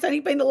going on. It's only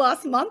been the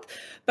last month,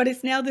 but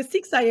it's now the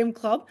 6 a.m.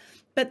 club.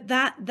 But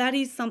that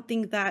is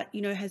something that,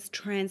 has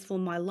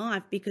transformed my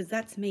life, because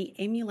that's me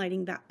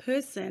emulating that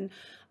person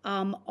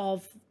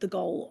of the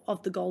goal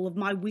of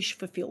my wish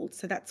fulfilled.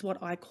 So that's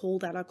what I call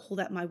that. I call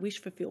that my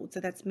wish fulfilled. So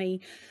that's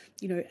me,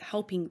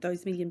 helping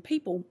those 1 million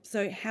people.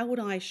 So how would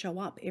I show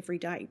up every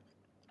day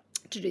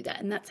to do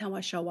that? And that's how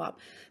I show up.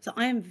 So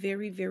I am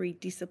very, very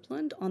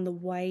disciplined on the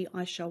way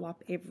I show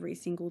up every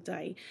single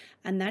day.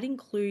 And that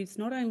includes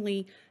not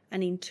only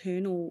an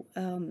internal,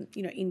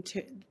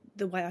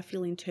 the way I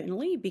feel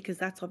internally, because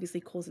that's obviously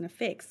cause and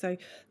effect. So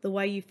the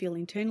way you feel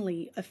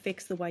internally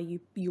affects the way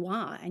you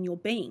are and your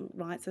being,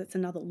 right? So it's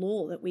another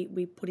law that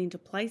we put into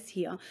place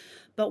here.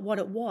 But what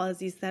it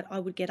was is that I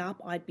would get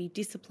up, I'd be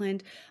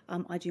disciplined.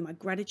 I do my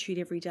gratitude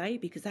every day,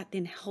 because that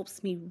then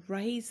helps me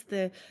raise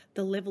the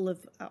level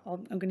of,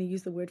 I'm going to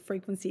use the word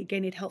frequency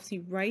again. It helps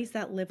me raise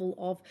that level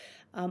of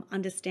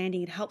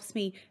understanding. It helps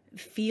me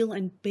feel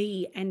and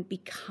be and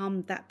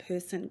become that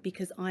person,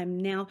 because I'm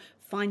now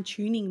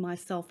fine-tuning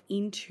myself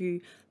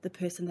into the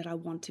person that I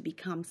want to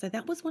become. So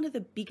that was one of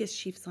the biggest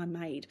shifts I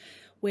made,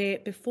 where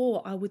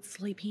before I would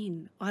sleep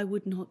in, I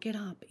would not get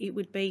up. It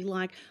would be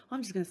like,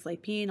 I'm just going to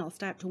sleep in, I'll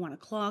stay up till 1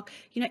 o'clock.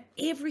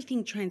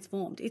 Everything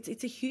transformed.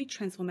 It's a huge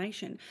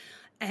transformation.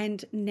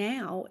 And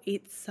now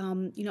it's,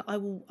 I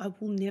will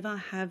never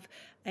have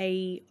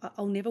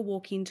I'll never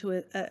walk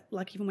into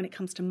like, even when it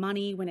comes to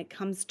money, when it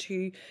comes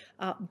to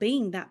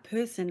being that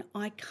person,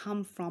 I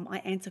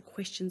answer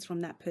questions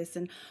from that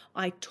person.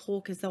 I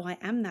talk as though I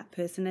am that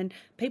person. And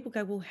people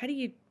go, well, how do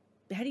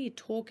you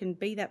talk and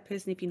be that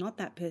person if you're not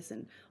that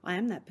person? I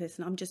am that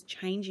person. I'm just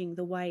changing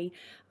the way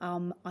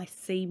I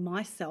see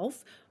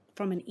myself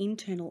from an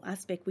internal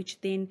aspect, which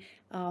then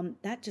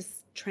that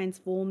just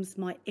transforms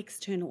my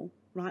external,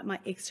 right? My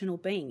external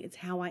being. It's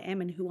how I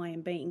am and who I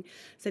am being.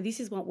 So this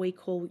is what we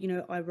call,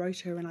 I wrote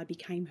her and I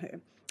became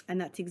her.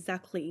 And that's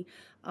exactly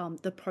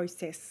the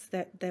process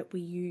that we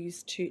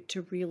use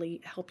to really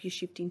help you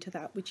shift into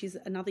that, which is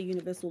another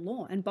universal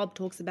law. And Bob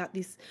talks about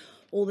this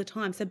all the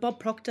time. So Bob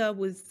Proctor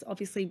was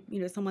obviously,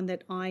 someone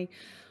that I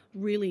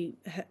really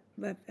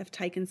have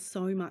taken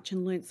so much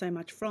and learned so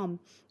much from.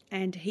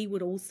 And he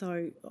would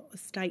also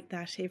state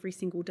that every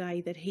single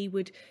day that he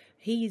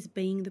is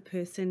being the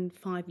person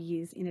 5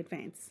 years in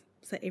advance.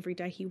 So every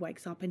day he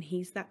wakes up and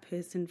he's that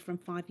person from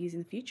 5 years in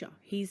the future.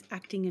 He's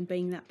acting and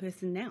being that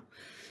person now.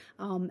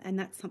 And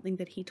that's something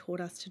that he taught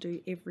us to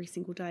do every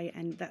single day.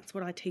 And that's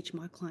what I teach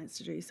my clients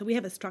to do. So we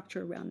have a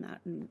structure around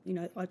that. And,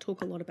 I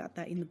talk a lot about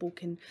that in the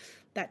book, and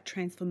that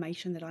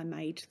transformation that I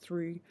made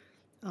through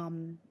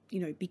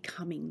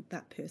becoming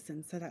that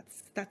person. So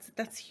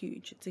that's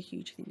huge. It's a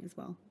huge thing as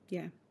well.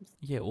 Yeah.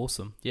 Yeah,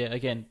 awesome. Yeah,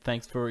 again,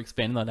 thanks for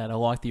expanding on that. I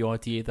like the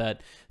idea that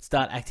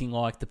start acting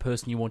like the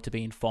person you want to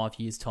be in 5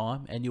 years'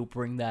 time, and you'll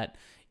bring that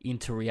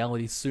into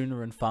reality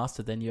sooner and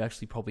faster than you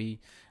actually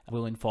probably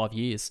will in 5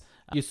 years.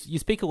 You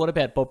speak a lot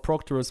about Bob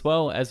Proctor as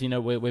well. As you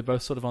know, we're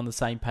both sort of on the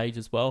same page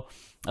as well.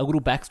 A little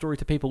backstory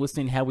to people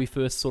listening, how we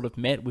first sort of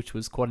met, which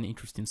was quite an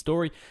interesting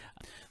story.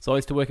 So I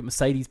used to work at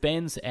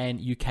Mercedes-Benz, and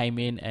you came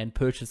in and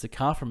purchased a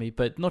car from me.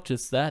 But not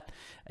just that,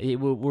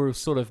 we're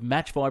sort of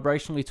match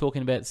vibrationally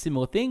talking about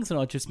similar things, and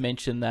I just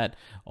mentioned that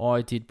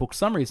I did book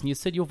summaries, and you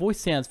said your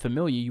voice sounds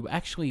familiar. You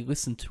actually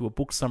listened to a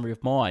book summary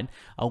of mine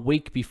a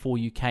week before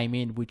you came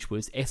in, which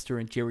was Esther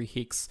and Jerry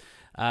Hicks'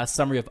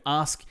 summary of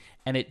Ask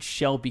and It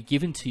Shall Be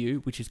Given to You,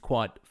 which is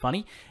quite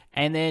funny.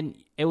 And then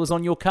it was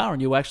on your car,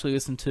 and you actually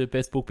listened to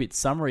Best Book Bit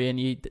Summary, and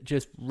you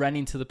just ran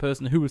into the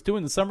person who was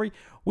doing the summary,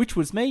 which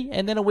was me.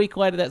 And then a week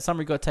later, that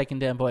summary got taken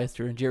down by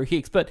Esther and Jerry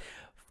Hicks. But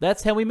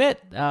that's how we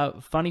met.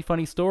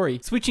 Funny story.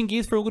 Switching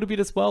gears for a little bit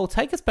as well.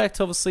 Take us back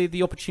to obviously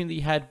the opportunity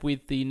you had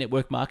with the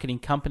network marketing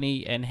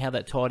company and how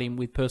that tied in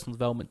with personal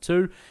development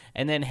too.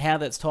 And then how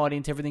that's tied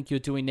into everything you're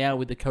doing now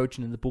with the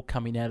coaching and the book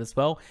coming out as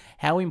well.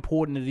 How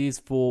important it is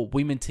for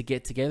women to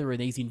get together in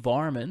these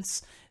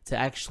environments to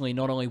actually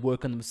not only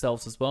work on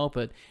themselves as well,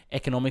 but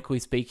economically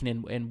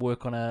speaking, and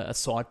work on a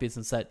side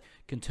business that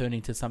can turn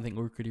into something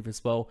lucrative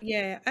as well.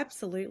 Yeah,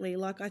 absolutely.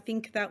 Like, I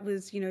think that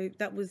was,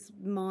 that was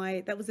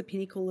the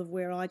pinnacle of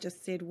where I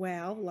just said,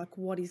 wow, like,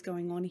 what is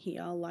going on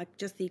here? Like,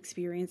 just the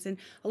experience. And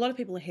a lot of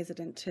people are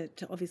hesitant to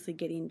obviously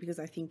get in, because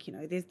I think,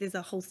 there's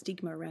a whole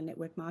stigma around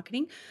network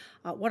marketing.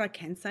 What I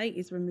can say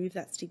is remove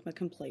that stigma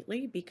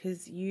completely,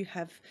 because you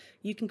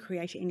can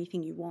create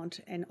anything you want.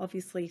 And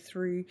obviously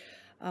through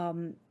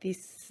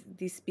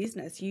this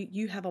business,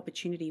 you have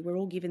opportunity. We're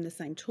all given the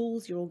same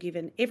tools. You're all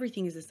given,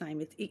 everything is the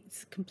same.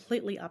 It's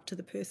completely up to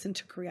the person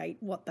to create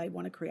what they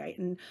want to create,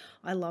 and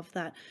I love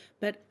that.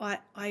 But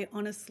I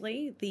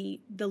honestly,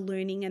 the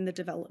learning and the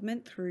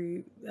development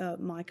through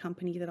my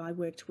company that I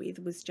worked with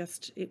was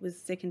it was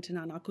second to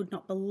none. I could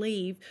not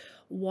believe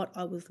what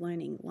I was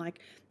learning. Like,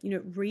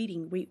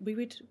 reading. We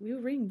were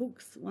reading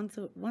books once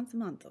a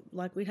month.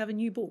 Like, we'd have a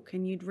new book,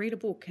 and you'd read a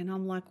book, and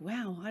I'm like,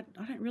 wow,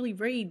 I don't really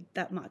read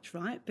that much,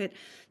 right? But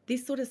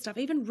this sort of stuff,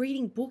 even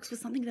reading books,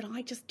 was something that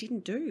I just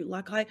didn't do.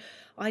 Like,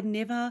 I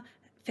never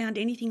found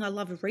anything I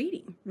loved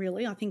reading,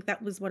 really. I think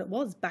that was what it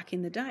was back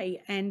in the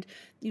day. And,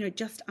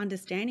 just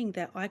understanding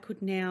that I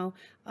could now,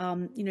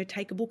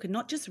 take a book and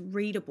not just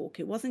read a book.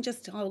 It wasn't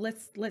just, oh,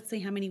 let's see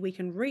how many we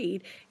can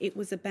read. It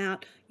was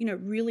about,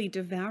 really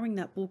devouring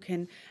that book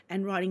and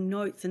writing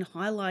notes and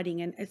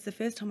highlighting. And it's the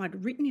first time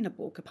I'd written in a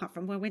book, apart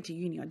from when I went to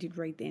uni. I did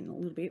read then a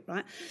little bit,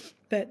 right?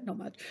 but not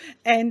much.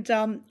 And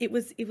it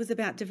was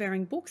about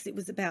devouring books. It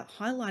was about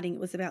highlighting. It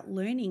was about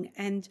learning.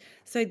 And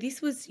so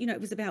this was,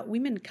 it was about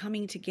women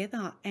coming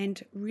together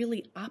and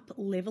really up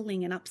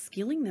leveling and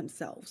upskilling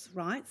themselves,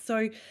 right?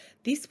 So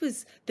this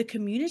was the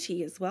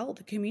community as well,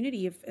 the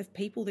community of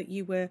people that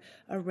you were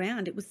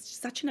around. It was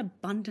such an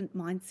abundant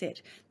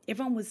mindset.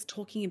 Everyone was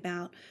talking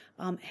about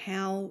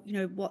how,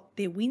 what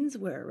their wins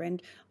were.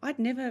 And I'd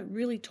never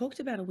really talked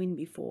about a win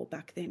before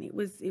back then. It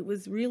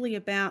was really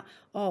about,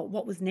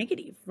 what was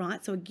negative,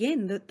 right? So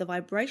again, the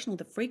vibrational,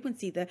 the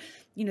frequency, the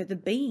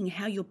being,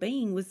 how you're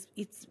being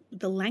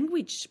the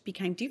language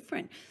became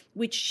different,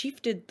 which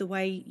shifted the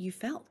way you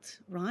felt,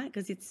 right?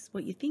 Because it's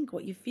what you think,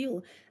 what you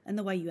feel, and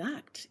the way you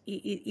act.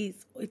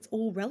 It's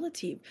all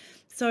relative.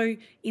 So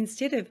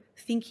instead of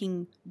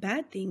thinking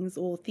bad things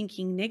or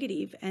thinking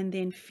negative and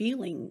then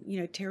feeling,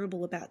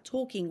 terrible about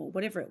talking or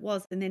whatever it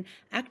was, and then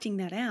acting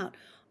that out,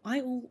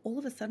 all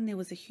of a sudden there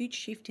was a huge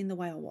shift in the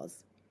way I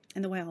was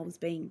and the way I was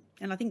being.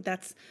 And I think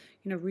that's,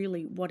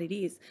 really what it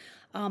is.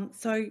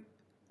 So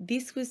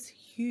this was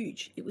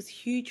huge. It was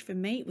huge for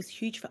me. It was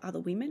huge for other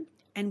women.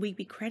 And we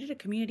created a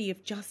community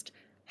of just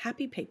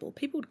happy people.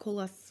 People would call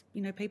us,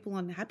 people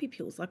on happy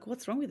pills. Like,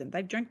 what's wrong with them?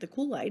 They've drank the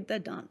Kool-Aid. They're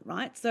done,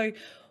 right? So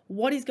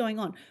what is going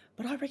on?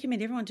 But I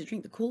recommend everyone to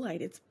drink the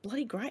Kool-Aid. It's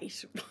bloody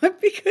great, right?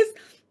 Because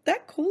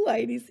that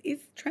Kool-Aid is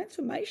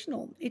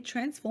transformational. It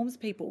transforms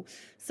people.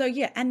 So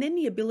yeah, and then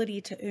the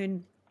ability to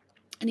earn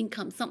an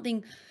income,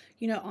 something,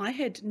 I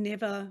had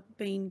never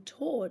been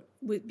taught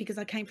because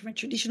I came from a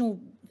traditional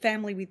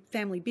family with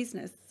family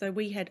business. So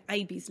we had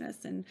a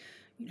business, and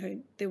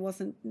there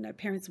wasn't,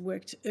 parents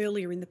worked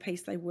earlier in the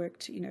piece. They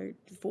worked,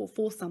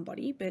 for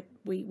somebody, but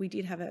we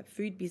did have a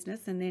food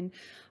business, and then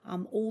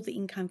all the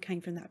income came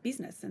from that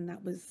business. And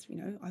that was,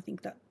 I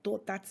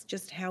thought that's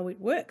just how it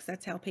works.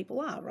 That's how people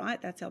are,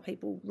 right? That's how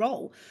people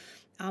roll.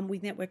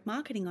 With network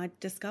marketing, I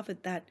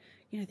discovered that,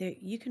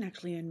 you can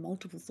actually earn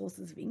multiple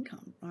sources of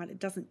income, right? It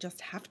doesn't just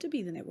have to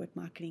be the network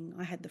marketing.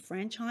 I had the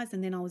franchise,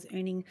 and then I was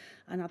earning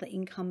another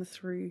income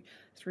through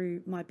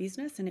my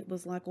business, and it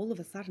was like all of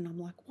a sudden I'm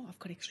like, wow, I've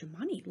got extra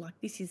money. Like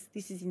this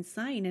is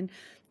insane, and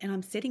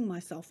I'm setting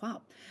myself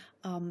up.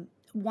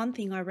 One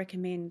thing I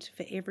recommend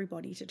for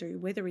everybody to do,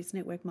 whether it's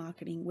network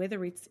marketing,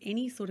 whether it's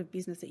any sort of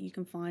business that you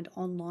can find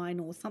online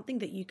or something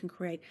that you can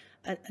create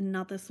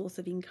another source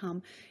of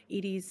income,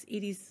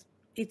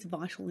 it's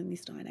vital in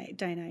this day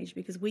and age,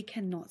 because we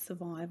cannot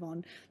survive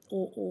on,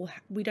 or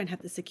we don't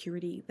have the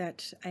security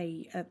that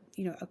a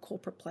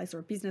corporate place or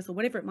a business or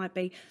whatever it might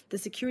be, the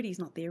security is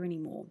not there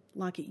anymore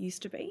like it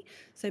used to be.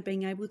 So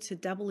being able to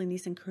double in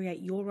this and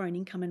create your own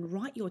income and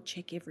write your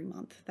check every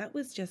month, that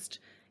was just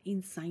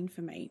insane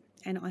for me.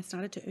 And I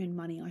started to earn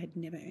money I had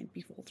never earned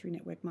before through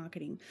network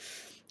marketing.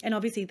 And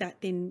obviously that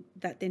then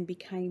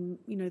became,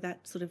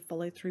 that sort of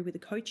followed through with the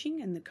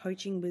coaching, and the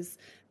coaching was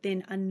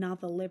then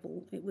another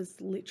level. It was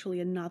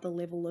literally another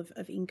level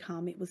of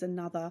income. It was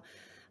another,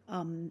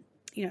 I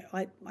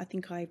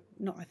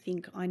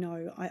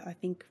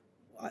think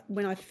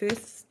when I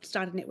first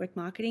started network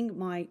marketing,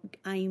 my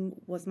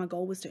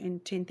goal was to earn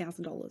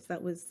 $10,000.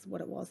 That was what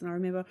it was. And I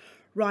remember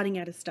writing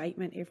out a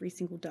statement every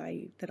single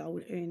day that I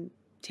would earn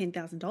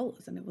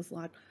 $10,000. And it was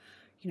like,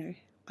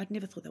 I'd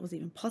never thought that was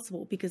even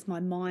possible, because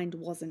my mind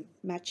wasn't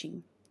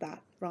matching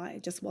that, right?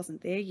 It just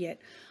wasn't there yet.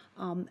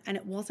 And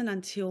it wasn't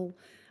until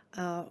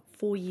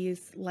 4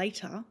 years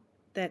later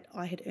that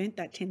I had earned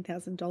that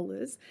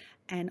 $10,000.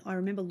 And I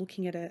remember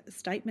looking at a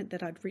statement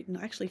that I'd written.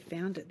 I actually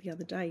found it the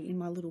other day in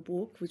my little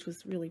book, which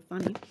was really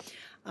funny,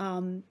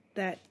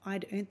 that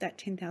I'd earned that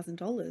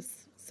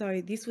 $10,000.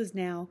 So this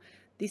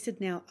had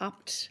now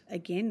upped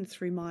again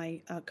through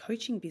my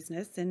coaching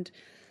business. And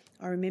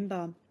I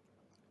remember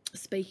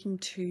speaking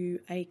to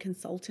a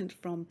consultant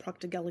from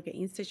Proctor Gallagher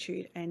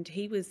Institute, and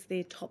he was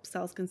their top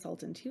sales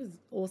consultant. He was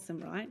awesome,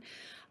 right?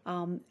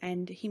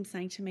 And him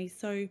saying to me,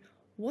 so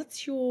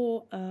what's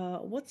your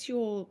how much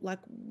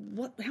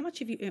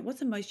have you earned? What's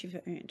the most you've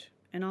earned?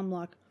 And I'm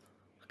like,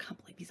 I can't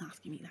believe he's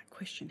asking me that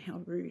question.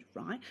 How rude,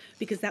 right?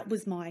 Because that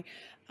was my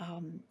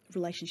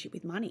relationship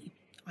with money.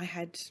 I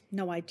had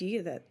no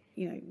idea that,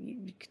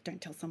 you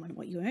don't tell someone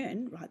what you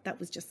earn, right? That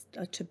was just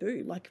a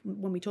taboo. Like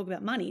when we talk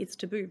about money, it's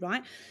taboo,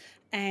 right?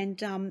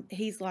 And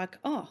he's like,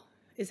 oh,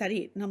 is that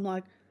it? And I'm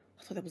like,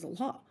 I thought that was a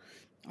lot.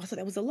 I thought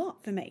that was a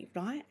lot for me,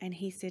 right? And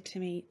he said to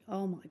me,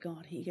 oh my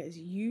God, he goes,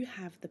 you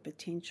have the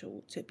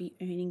potential to be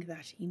earning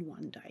that in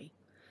one day.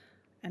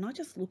 And I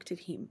just looked at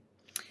him,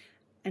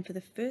 and for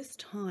the first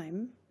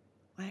time,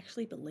 I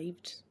actually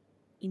believed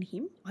in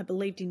him. I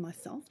believed in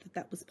myself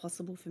that was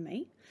possible for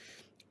me.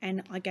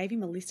 And I gave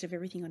him a list of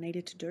everything I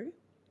needed to do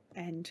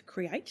and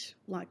create,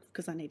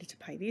 because I needed to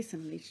pay this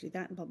and I needed to do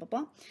that and blah, blah,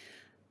 blah.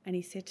 And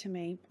he said to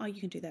me, oh, you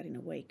can do that in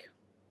a week.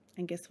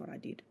 And guess what I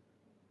did?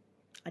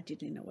 I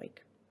did it in a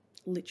week.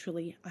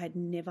 Literally, I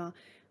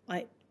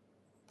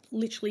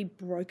literally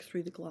broke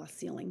through the glass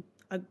ceiling.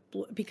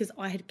 Because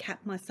I had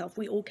capped myself.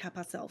 We all cap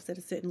ourselves at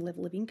a certain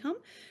level of income.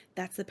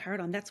 That's the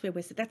paradigm. That's where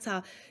we're set. That's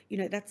our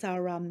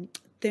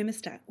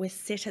thermostat. We're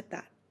set at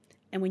that.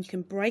 And when you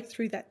can break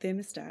through that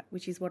thermostat,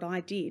 which is what I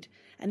did,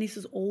 and this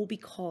is all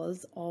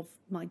because of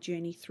my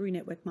journey through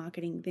network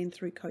marketing, then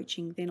through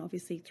coaching, then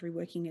obviously through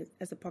working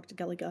as a Proctor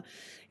Gallagher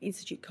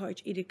Institute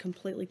coach, it had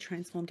completely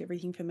transformed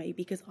everything for me,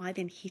 because I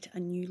then hit a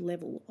new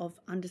level of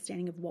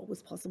understanding of what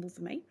was possible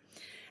for me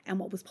and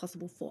what was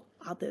possible for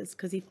others.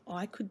 Because if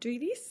I could do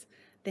this,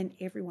 then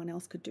everyone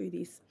else could do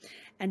this.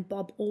 And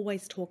Bob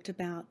always talked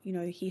about,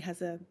 he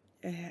has a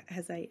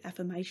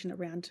affirmation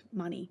around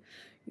money.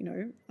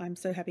 I'm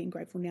so happy and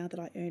grateful now that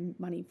I earn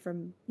money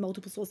from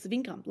multiple sources of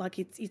income. Like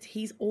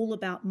he's all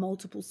about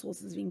multiple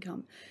sources of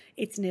income.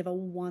 It's never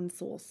one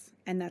source.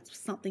 And that's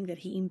something that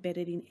he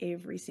embedded in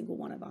every single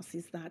one of us,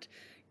 is that,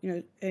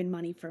 earn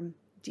money from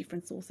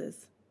different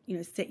sources.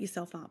 Set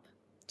yourself up.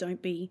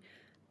 Don't be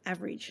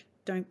average.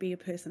 Don't be a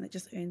person that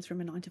just earns from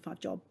a 9-to-5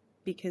 job,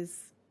 because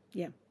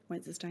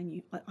won't sustain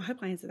you. I hope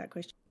I answered that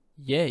question.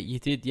 Yeah, you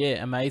did.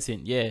 Yeah,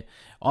 amazing. Yeah,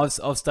 I've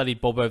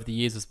studied Bob over the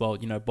years as well.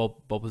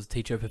 Bob was a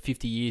teacher for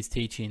 50 years,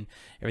 teaching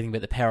everything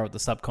about the power of the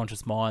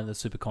subconscious mind, the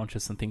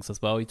superconscious, and things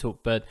as well.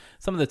 But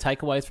some of the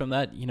takeaways from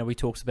that, we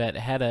talked about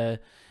how to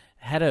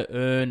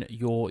earn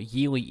your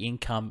yearly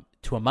income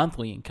to a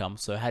monthly income.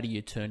 So how do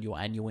you turn your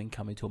annual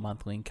income into a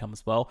monthly income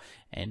as well?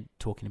 And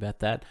talking about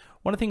that,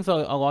 one of the things I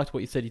liked what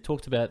you said. You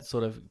talked about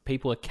sort of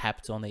people are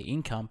capped on their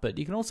income, but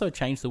you can also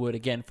change the word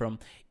again from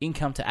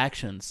income to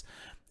actions.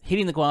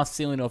 Hitting the glass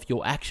ceiling of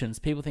your actions.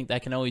 People think they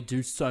can only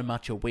do so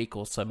much a week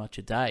or so much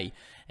a day,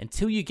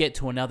 until you get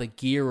to another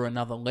gear or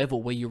another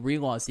level where you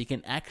realize you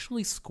can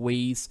actually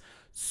squeeze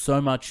so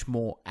much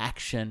more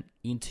action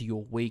into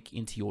your week,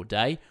 into your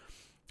day.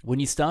 When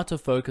you start to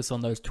focus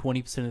on those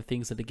 20% of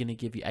things that are going to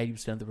give you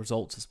 80% of the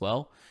results as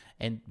well,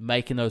 and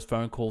making those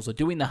phone calls or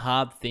doing the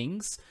hard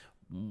things,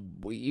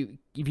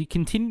 if you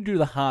continue to do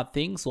the hard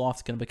things,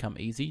 life's going to become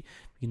easy.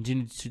 If you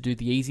continue to do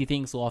the easy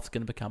things, life's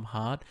going to become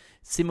hard.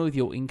 Similar with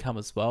your income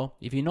as well.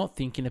 If you're not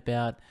thinking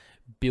about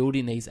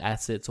building these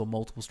assets or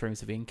multiple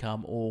streams of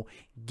income, or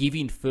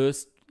giving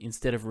first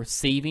instead of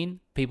receiving,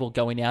 people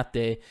going out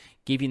there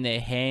giving their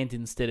hand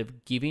instead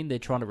of giving, they're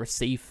trying to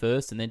receive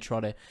first and then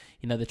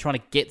they're trying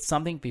to get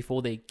something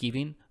before they're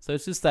giving. So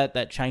it's just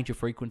that change of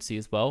frequency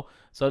as well.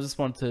 So I just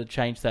wanted to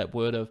change that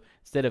word of,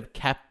 instead of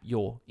cap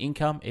your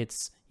income,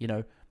 it's,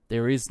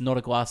 there is not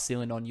a glass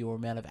ceiling on your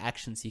amount of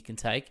actions you can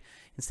take.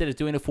 Instead of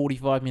doing a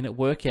 45-minute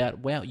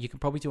workout, you can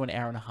probably do an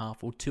hour and a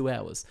half or 2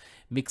 hours.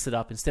 Mix it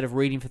up. Instead of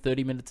reading for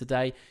 30 minutes a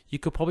day, you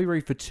could probably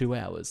read for 2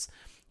 hours.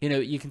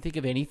 You can think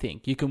of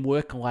anything. You can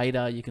work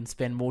later, you can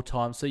spend more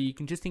time. So you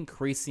can just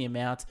increase the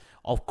amount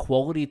of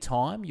quality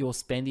time you're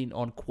spending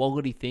on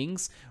quality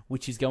things,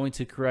 which is going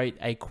to create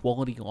a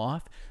quality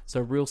life. So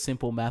real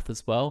simple math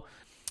as well.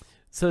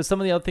 So some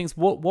of the other things,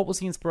 what was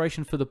the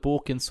inspiration for the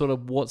book, and sort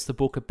of what's the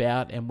book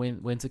about, and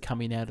when's it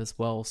coming out as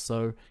well?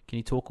 So can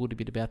you talk a little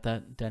bit about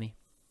that, Danee?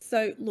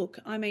 So look,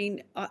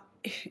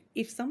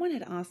 if someone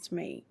had asked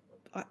me,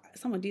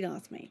 someone did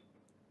ask me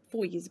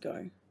 4 years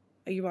ago,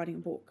 are you writing a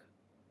book?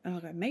 And I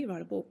go, me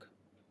write a book?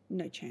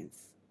 No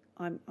chance.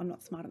 I'm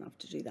not smart enough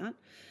to do that.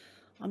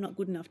 I'm not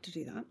good enough to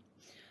do that.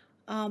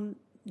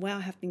 Wow,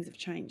 how things have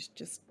changed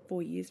just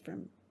 4 years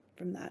from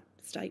that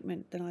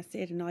statement that I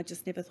said, and I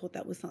just never thought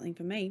that was something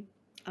for me.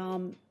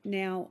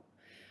 Now,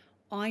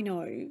 I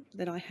know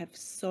that I have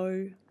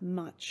so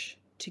much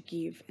to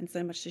give and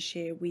so much to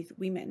share with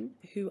women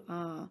who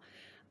are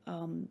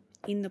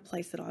in the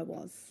place that I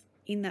was,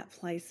 in that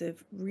place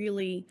of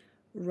really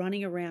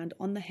running around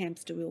on the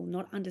hamster wheel,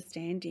 not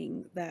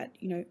understanding that,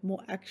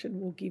 more action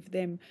will give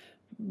them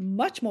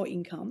much more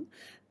income.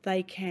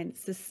 They can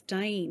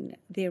sustain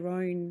their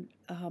own,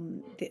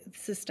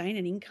 sustain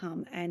an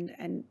income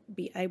and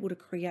be able to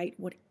create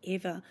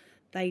whatever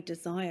they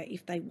desire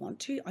if they want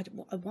to.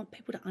 I want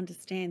people to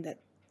understand that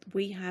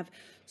we have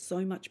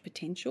so much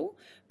potential,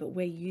 but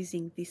we're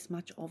using this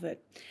much of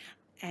it.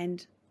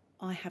 And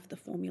I have the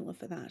formula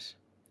for that.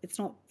 It's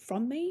not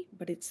from me,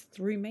 but it's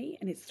through me,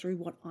 and it's through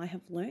what I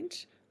have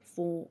learnt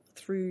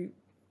through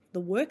the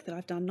work that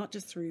I've done, not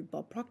just through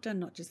Bob Proctor,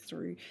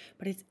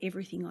 but it's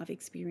everything I've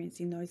experienced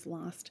in those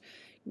last,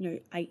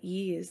 8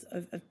 years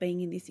of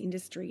being in this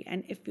industry.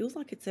 And it feels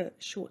like it's a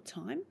short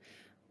time,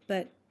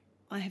 but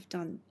I have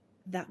done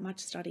that much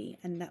study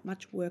and that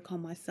much work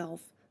on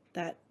myself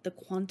that the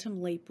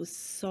quantum leap was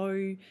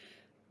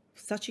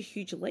such a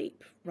huge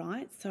leap,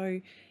 right?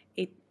 So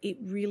it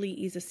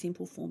really is a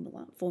simple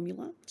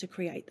formula to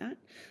create that.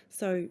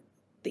 So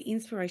the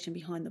inspiration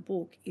behind the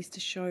book is to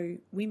show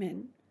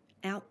women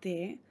out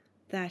there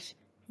that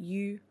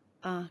you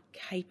are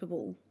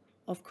capable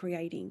of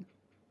creating.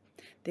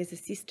 There's a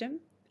system,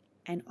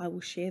 and I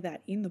will share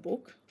that in the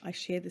book. I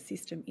share the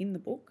system in the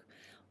book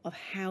of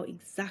how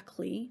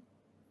exactly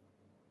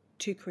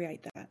to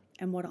create that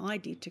and what I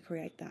did to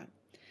create that.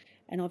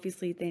 And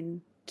obviously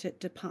then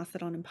to pass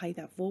that on and pay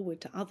that forward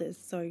to others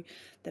so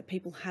that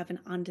people have an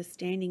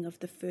understanding of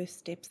the first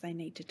steps they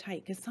need to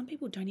take. Because some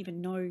people don't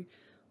even know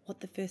what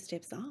the first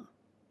steps are,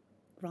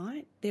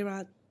 right? There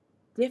are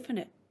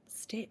definite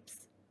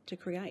steps to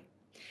create.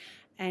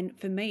 And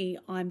for me,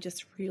 I'm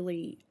just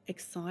really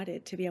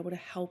excited to be able to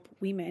help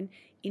women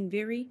in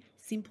very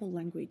simple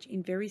language,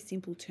 in very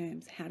simple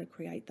terms, how to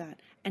create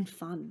that, and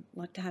fun,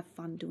 like to have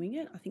fun doing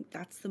it. I think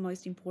that's the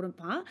most important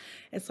part.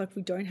 It's like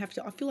we don't have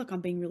to, I feel like I'm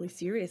being really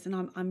serious, and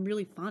I'm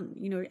really fun,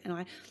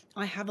 and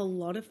I have a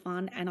lot of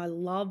fun, and I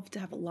love to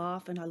have a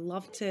laugh, and I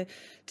love to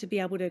be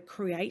able to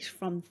create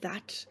from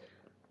that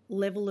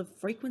level of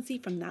frequency,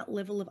 from that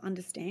level of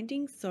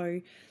understanding.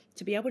 So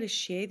to be able to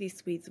share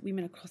this with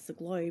women across the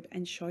globe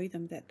and show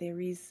them that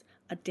there is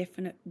a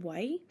definite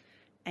way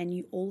and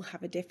you all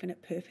have a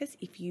definite purpose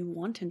if you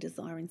want and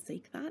desire and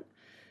seek that,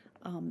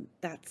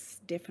 that's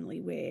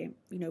definitely where,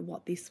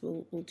 what this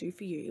will do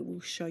for you. It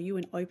will show you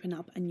and open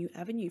up a new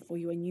avenue for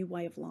you, a new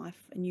way of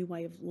life, a new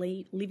way of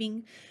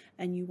living,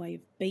 a new way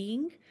of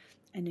being,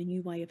 and a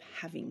new way of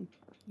having.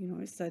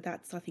 So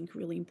that's, I think,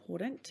 really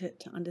important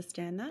to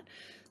understand that.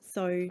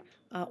 So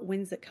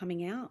when's it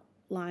coming out?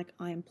 Like,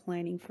 I am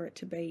planning for it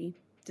to be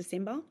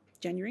December,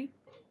 January,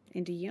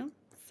 end of year.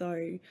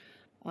 So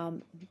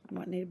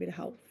might need a bit of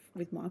help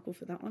with Michael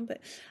for that one,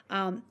 but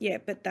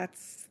but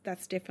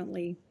that's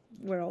definitely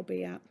where I'll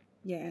be at.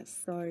 Yeah.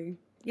 So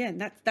yeah,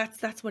 and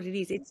that's what it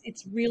is.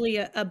 It's really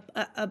a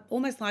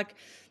almost like,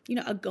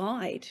 a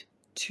guide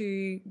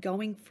to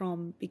going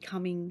from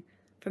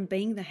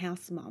being the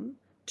house mum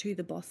to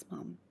the boss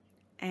mum.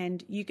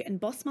 And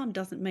boss mum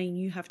doesn't mean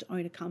you have to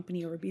own a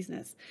company or a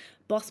business.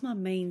 Boss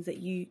mum means that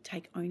you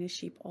take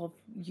ownership of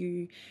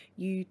you.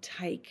 You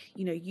take,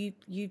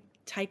 you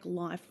take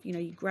life,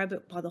 you grab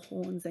it by the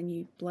horns and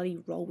you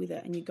bloody roll with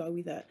it and you go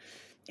with it.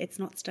 It's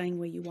not staying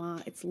where you are.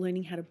 It's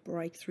learning how to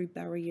break through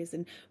barriers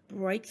and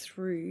break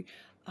through,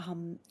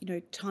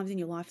 times in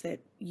your life that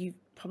you've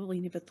probably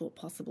never thought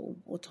possible,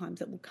 or times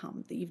that will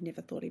come that you've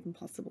never thought even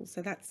possible.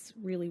 So that's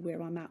really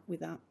where I'm at with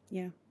that.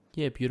 Yeah.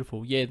 Yeah,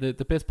 beautiful. Yeah, the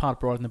best part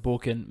of writing the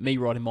book, and me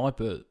writing my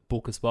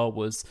book as well,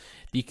 was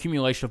the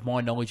accumulation of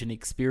my knowledge and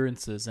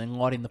experiences and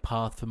lighting the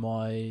path for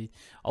I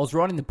was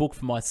writing the book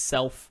for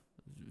myself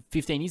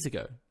 15 years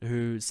ago,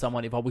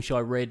 if I wish I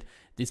read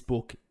this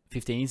book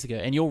 15 years ago.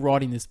 And you're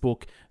writing this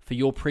book for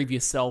your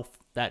previous self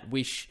that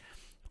wish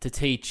to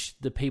teach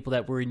the people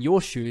that were in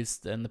your shoes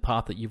and the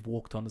path that you've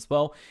walked on as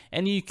well.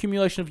 And the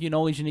accumulation of your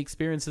knowledge and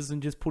experiences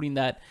and just putting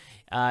that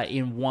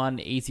in one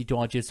easy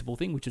digestible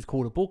thing, which is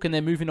called a book, and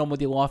then moving on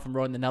with your life and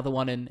writing another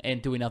one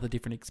and doing other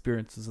different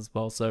experiences as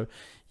well. So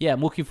yeah,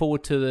 I'm looking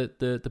forward to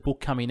the book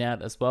coming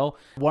out as well.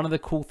 One of the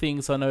cool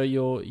things I know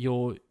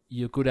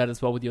you're good at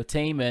as well with your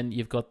team, and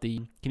you've got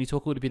can you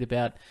talk a little bit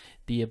about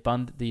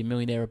the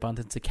Millionaire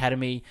Abundance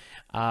Academy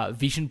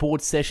vision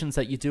board sessions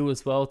that you do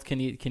as well? Can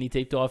you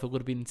deep dive a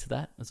little bit into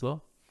that as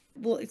well?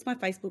 Well, it's my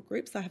Facebook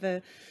group. So I have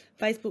a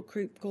Facebook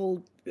group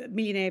called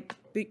Millionaire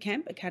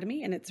Bootcamp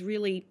Academy, and it's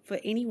really for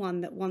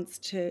anyone that wants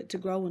to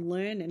grow and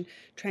learn and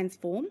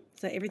transform.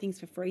 So everything's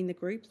for free in the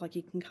group. Like,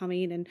 you can come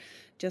in, and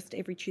just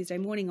every Tuesday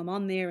morning I'm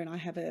on there and I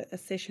have a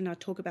session. I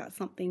talk about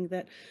something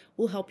that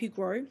will help you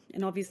grow.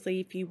 And obviously,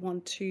 if you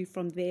want to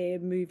from there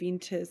move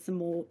into some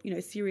more,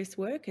 serious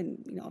work, and,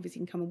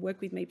 obviously you can come and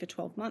work with me for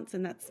 12 months.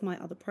 And that's my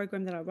other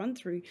program that I run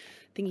through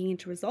Thinking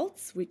into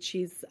Results, which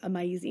is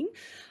amazing,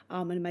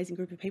 an amazing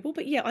group of people.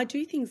 But yeah, I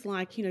do things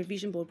like,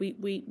 vision board.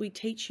 We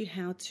teach you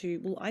how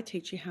to, I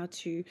teach you how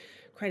to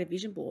create a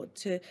vision board.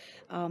 So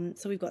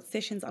we've got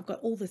sessions. I've got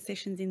all the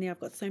sessions in there. I've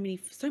got so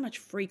much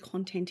free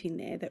content in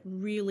there that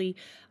really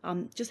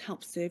just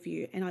helps serve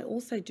you. And I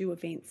also do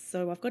events.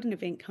 So I've got an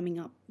event coming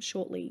up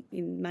shortly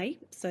in May.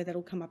 So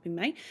that'll come up in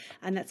May.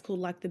 And that's called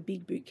like the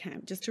Big Boot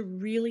Camp, just to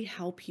really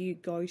help you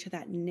go to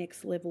that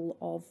next level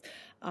of,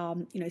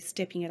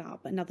 stepping it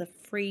up. Another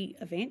free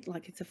event,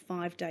 like it's a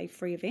 5-day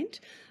free event,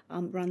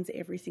 runs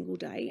every single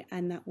day.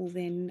 And that will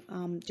then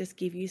just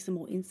give you some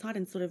more insight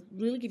and sort of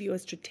really give you a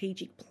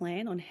strategic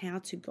plan on how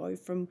to go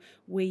from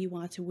where you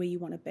are to where you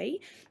want to be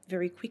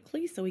very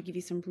quickly. So I give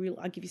you some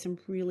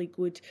really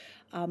good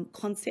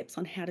concepts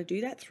on how to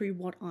do that through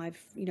what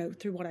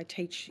through what I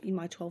teach in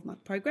my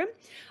 12-month program.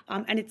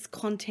 And it's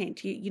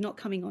content. You're not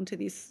coming onto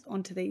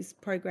these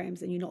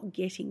programs and you're not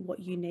getting what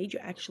you need.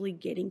 You're actually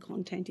getting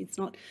content. It's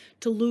not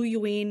to lure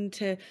you in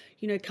to,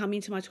 come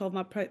into my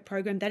 12-month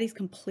program. That is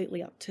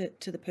completely up to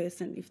the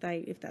person.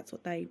 If that's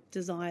what they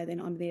desire,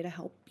 then I'm there to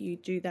help you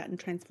do that and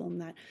transform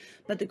that.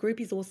 But the group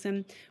is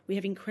awesome. We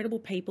have incredible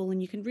people,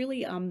 and you can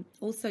really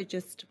also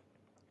just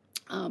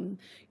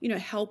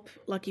help,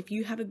 like if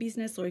you have a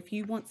business or if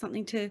you want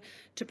something to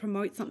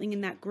promote something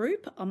in that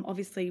group,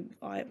 obviously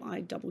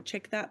I double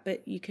check that,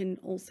 but you can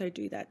also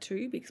do that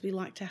too, because we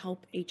like to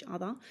help each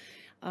other.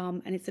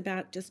 And it's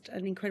about just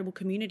an incredible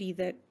community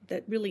that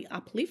really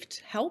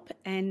uplift, help,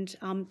 and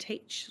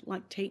teach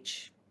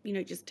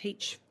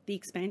the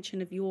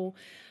expansion of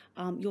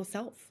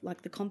yourself,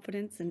 like the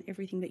confidence and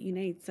everything that you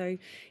need. So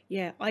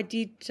yeah,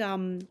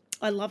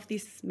 I love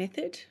this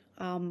method.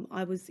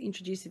 I was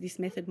introduced to this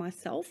method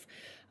myself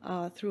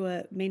through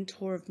a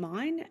mentor of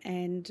mine,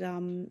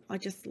 and I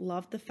just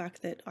love the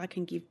fact that I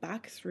can give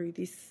back through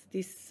this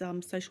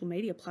social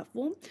media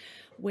platform,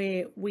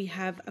 where we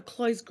have a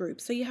closed group.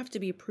 So you have to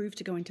be approved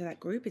to go into that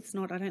group. It's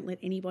not, I don't let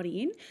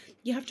anybody in.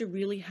 You have to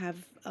really have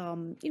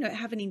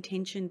have an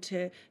intention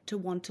to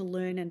want to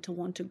learn and to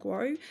want to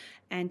grow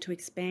and to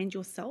expand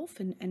yourself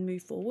and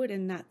move forward.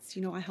 And that's,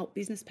 I help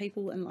business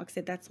people, and like I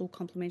said, that's all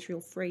complimentary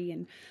or free.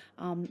 And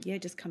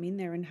just come in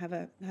there and have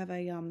a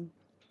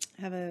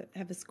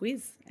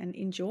squiz and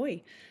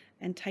enjoy,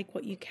 and take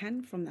what you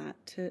can from that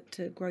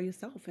to grow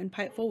yourself and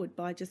pay it forward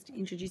by just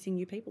introducing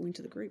new people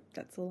into the group.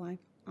 That's all I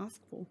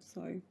ask for.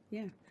 So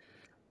yeah.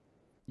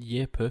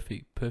 Yeah,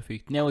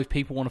 perfect. Now, if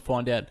people want to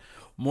find out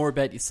more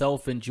about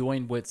yourself and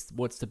join, what's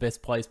the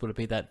best place? Would it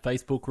be that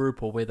Facebook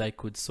group, or where they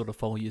could sort of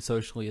follow you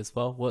socially as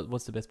well?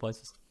 What's the best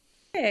places?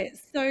 Yeah,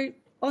 so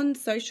on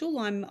social,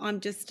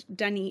 I'm just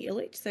Danee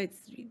Ilic, so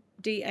it's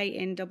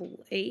DANEE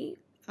 _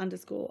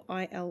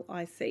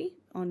 ILIC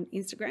on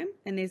Instagram,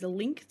 and there's a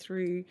link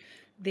through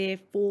there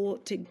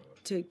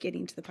to get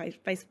into the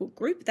Facebook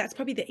group. That's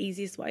probably the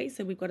easiest way.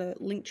 So we've got a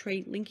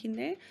Linktree link in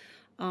there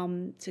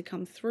to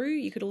come through.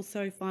 You could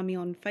also find me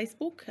on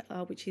Facebook,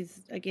 which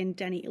is again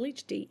Danee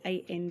Ilic,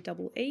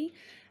 DANEE,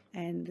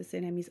 and the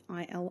surname is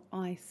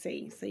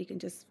ILIC. So you can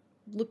just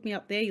look me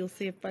up there. You'll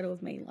see a photo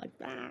of me like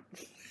that.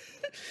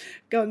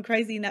 Going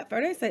crazy in that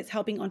photo. So it's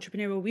helping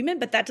entrepreneurial women,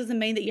 but that doesn't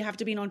mean that you have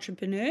to be an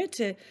entrepreneur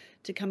to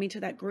come into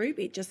that group.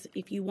 It just,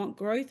 if you want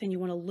growth and you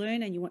want to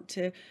learn and you want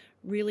to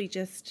really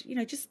just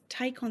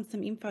take on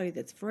some info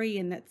that's free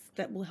and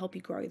that will help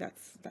you grow,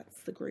 that's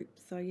the group.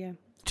 So yeah.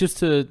 Just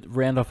to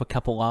round off a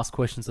couple last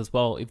questions as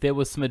well, if there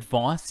was some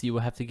advice you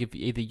would have to give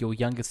either your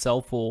younger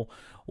self or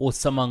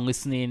someone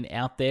listening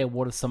out there,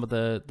 what are some of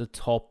the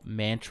top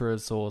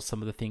mantras or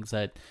some of the things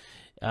that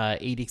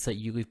edicts that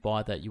you live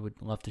by that you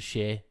would love to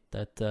share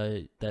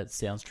that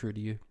sounds true to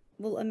you?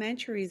 Well, a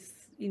mantra is,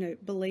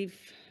 believe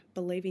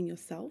in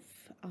yourself,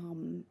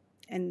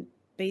 and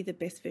be the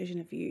best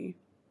version of you.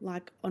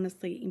 Like,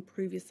 honestly,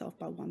 improve yourself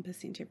by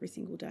 1% every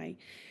single day.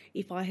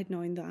 If I had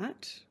known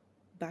that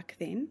back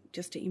then,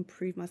 just to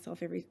improve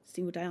myself every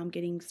single day, I'm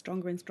getting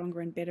stronger and stronger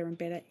and better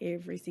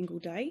every single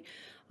day.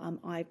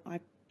 I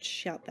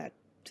shout that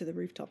to the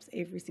rooftops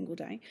every single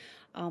day.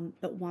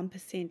 But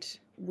 1%,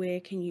 where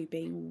can you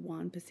be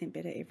 1%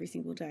 better every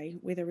single day?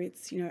 Whether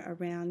it's,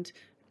 around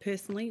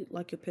personally,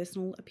 like your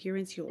personal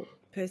appearance, you're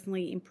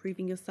personally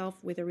improving yourself,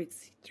 whether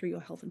it's through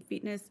your health and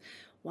fitness,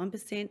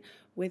 1%,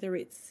 whether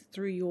it's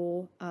through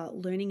your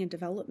learning and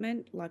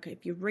development, like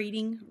if you're read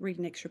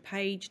an extra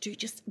page, do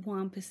just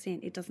 1%.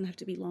 It doesn't have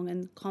to be long,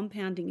 and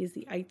compounding is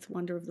the 8th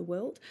wonder of the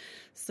world.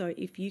 So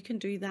if you can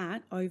do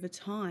that over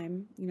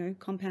time,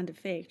 compound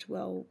effect,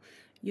 well,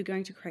 you're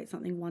going to create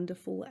something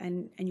wonderful,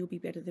 and you'll be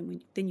better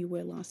than you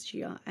were last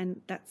year. And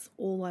that's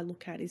all I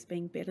look at, is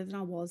being better than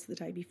I was the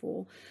day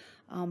before.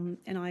 And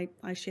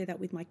I share that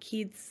with my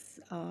kids.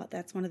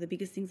 That's one of the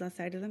biggest things I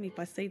say to them. If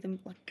I see them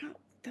like, oh,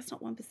 that's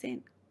not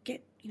 1%,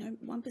 get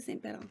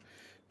 1% better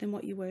than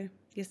what you were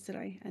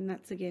yesterday. And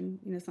that's, again,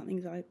 something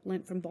that I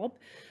learnt from Bob,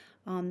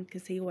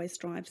 because he always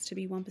strives to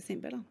be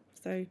 1% better.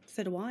 So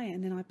do I,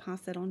 and then I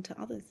pass that on to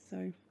others.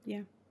 So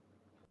yeah.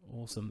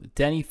 Awesome.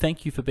 Danee,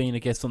 thank you for being a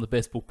guest on the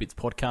Best Book Bits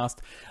podcast.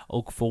 I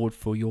look forward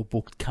for your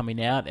book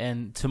coming out.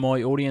 And to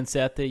my audience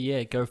out there,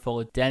 yeah, go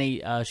follow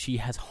Danee. She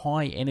has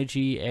high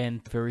energy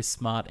and very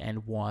smart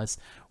and wise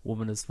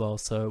woman as well.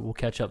 So we'll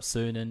catch up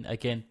soon. And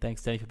again,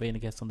 thanks, Danee, for being a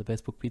guest on the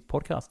Best Book Bits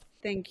podcast.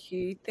 Thank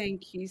you.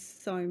 Thank you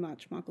so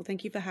much, Michael.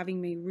 Thank you for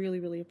having me. Really,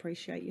 really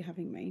appreciate you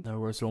having me. No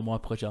worries at all. My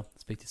pleasure.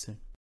 Speak to you soon.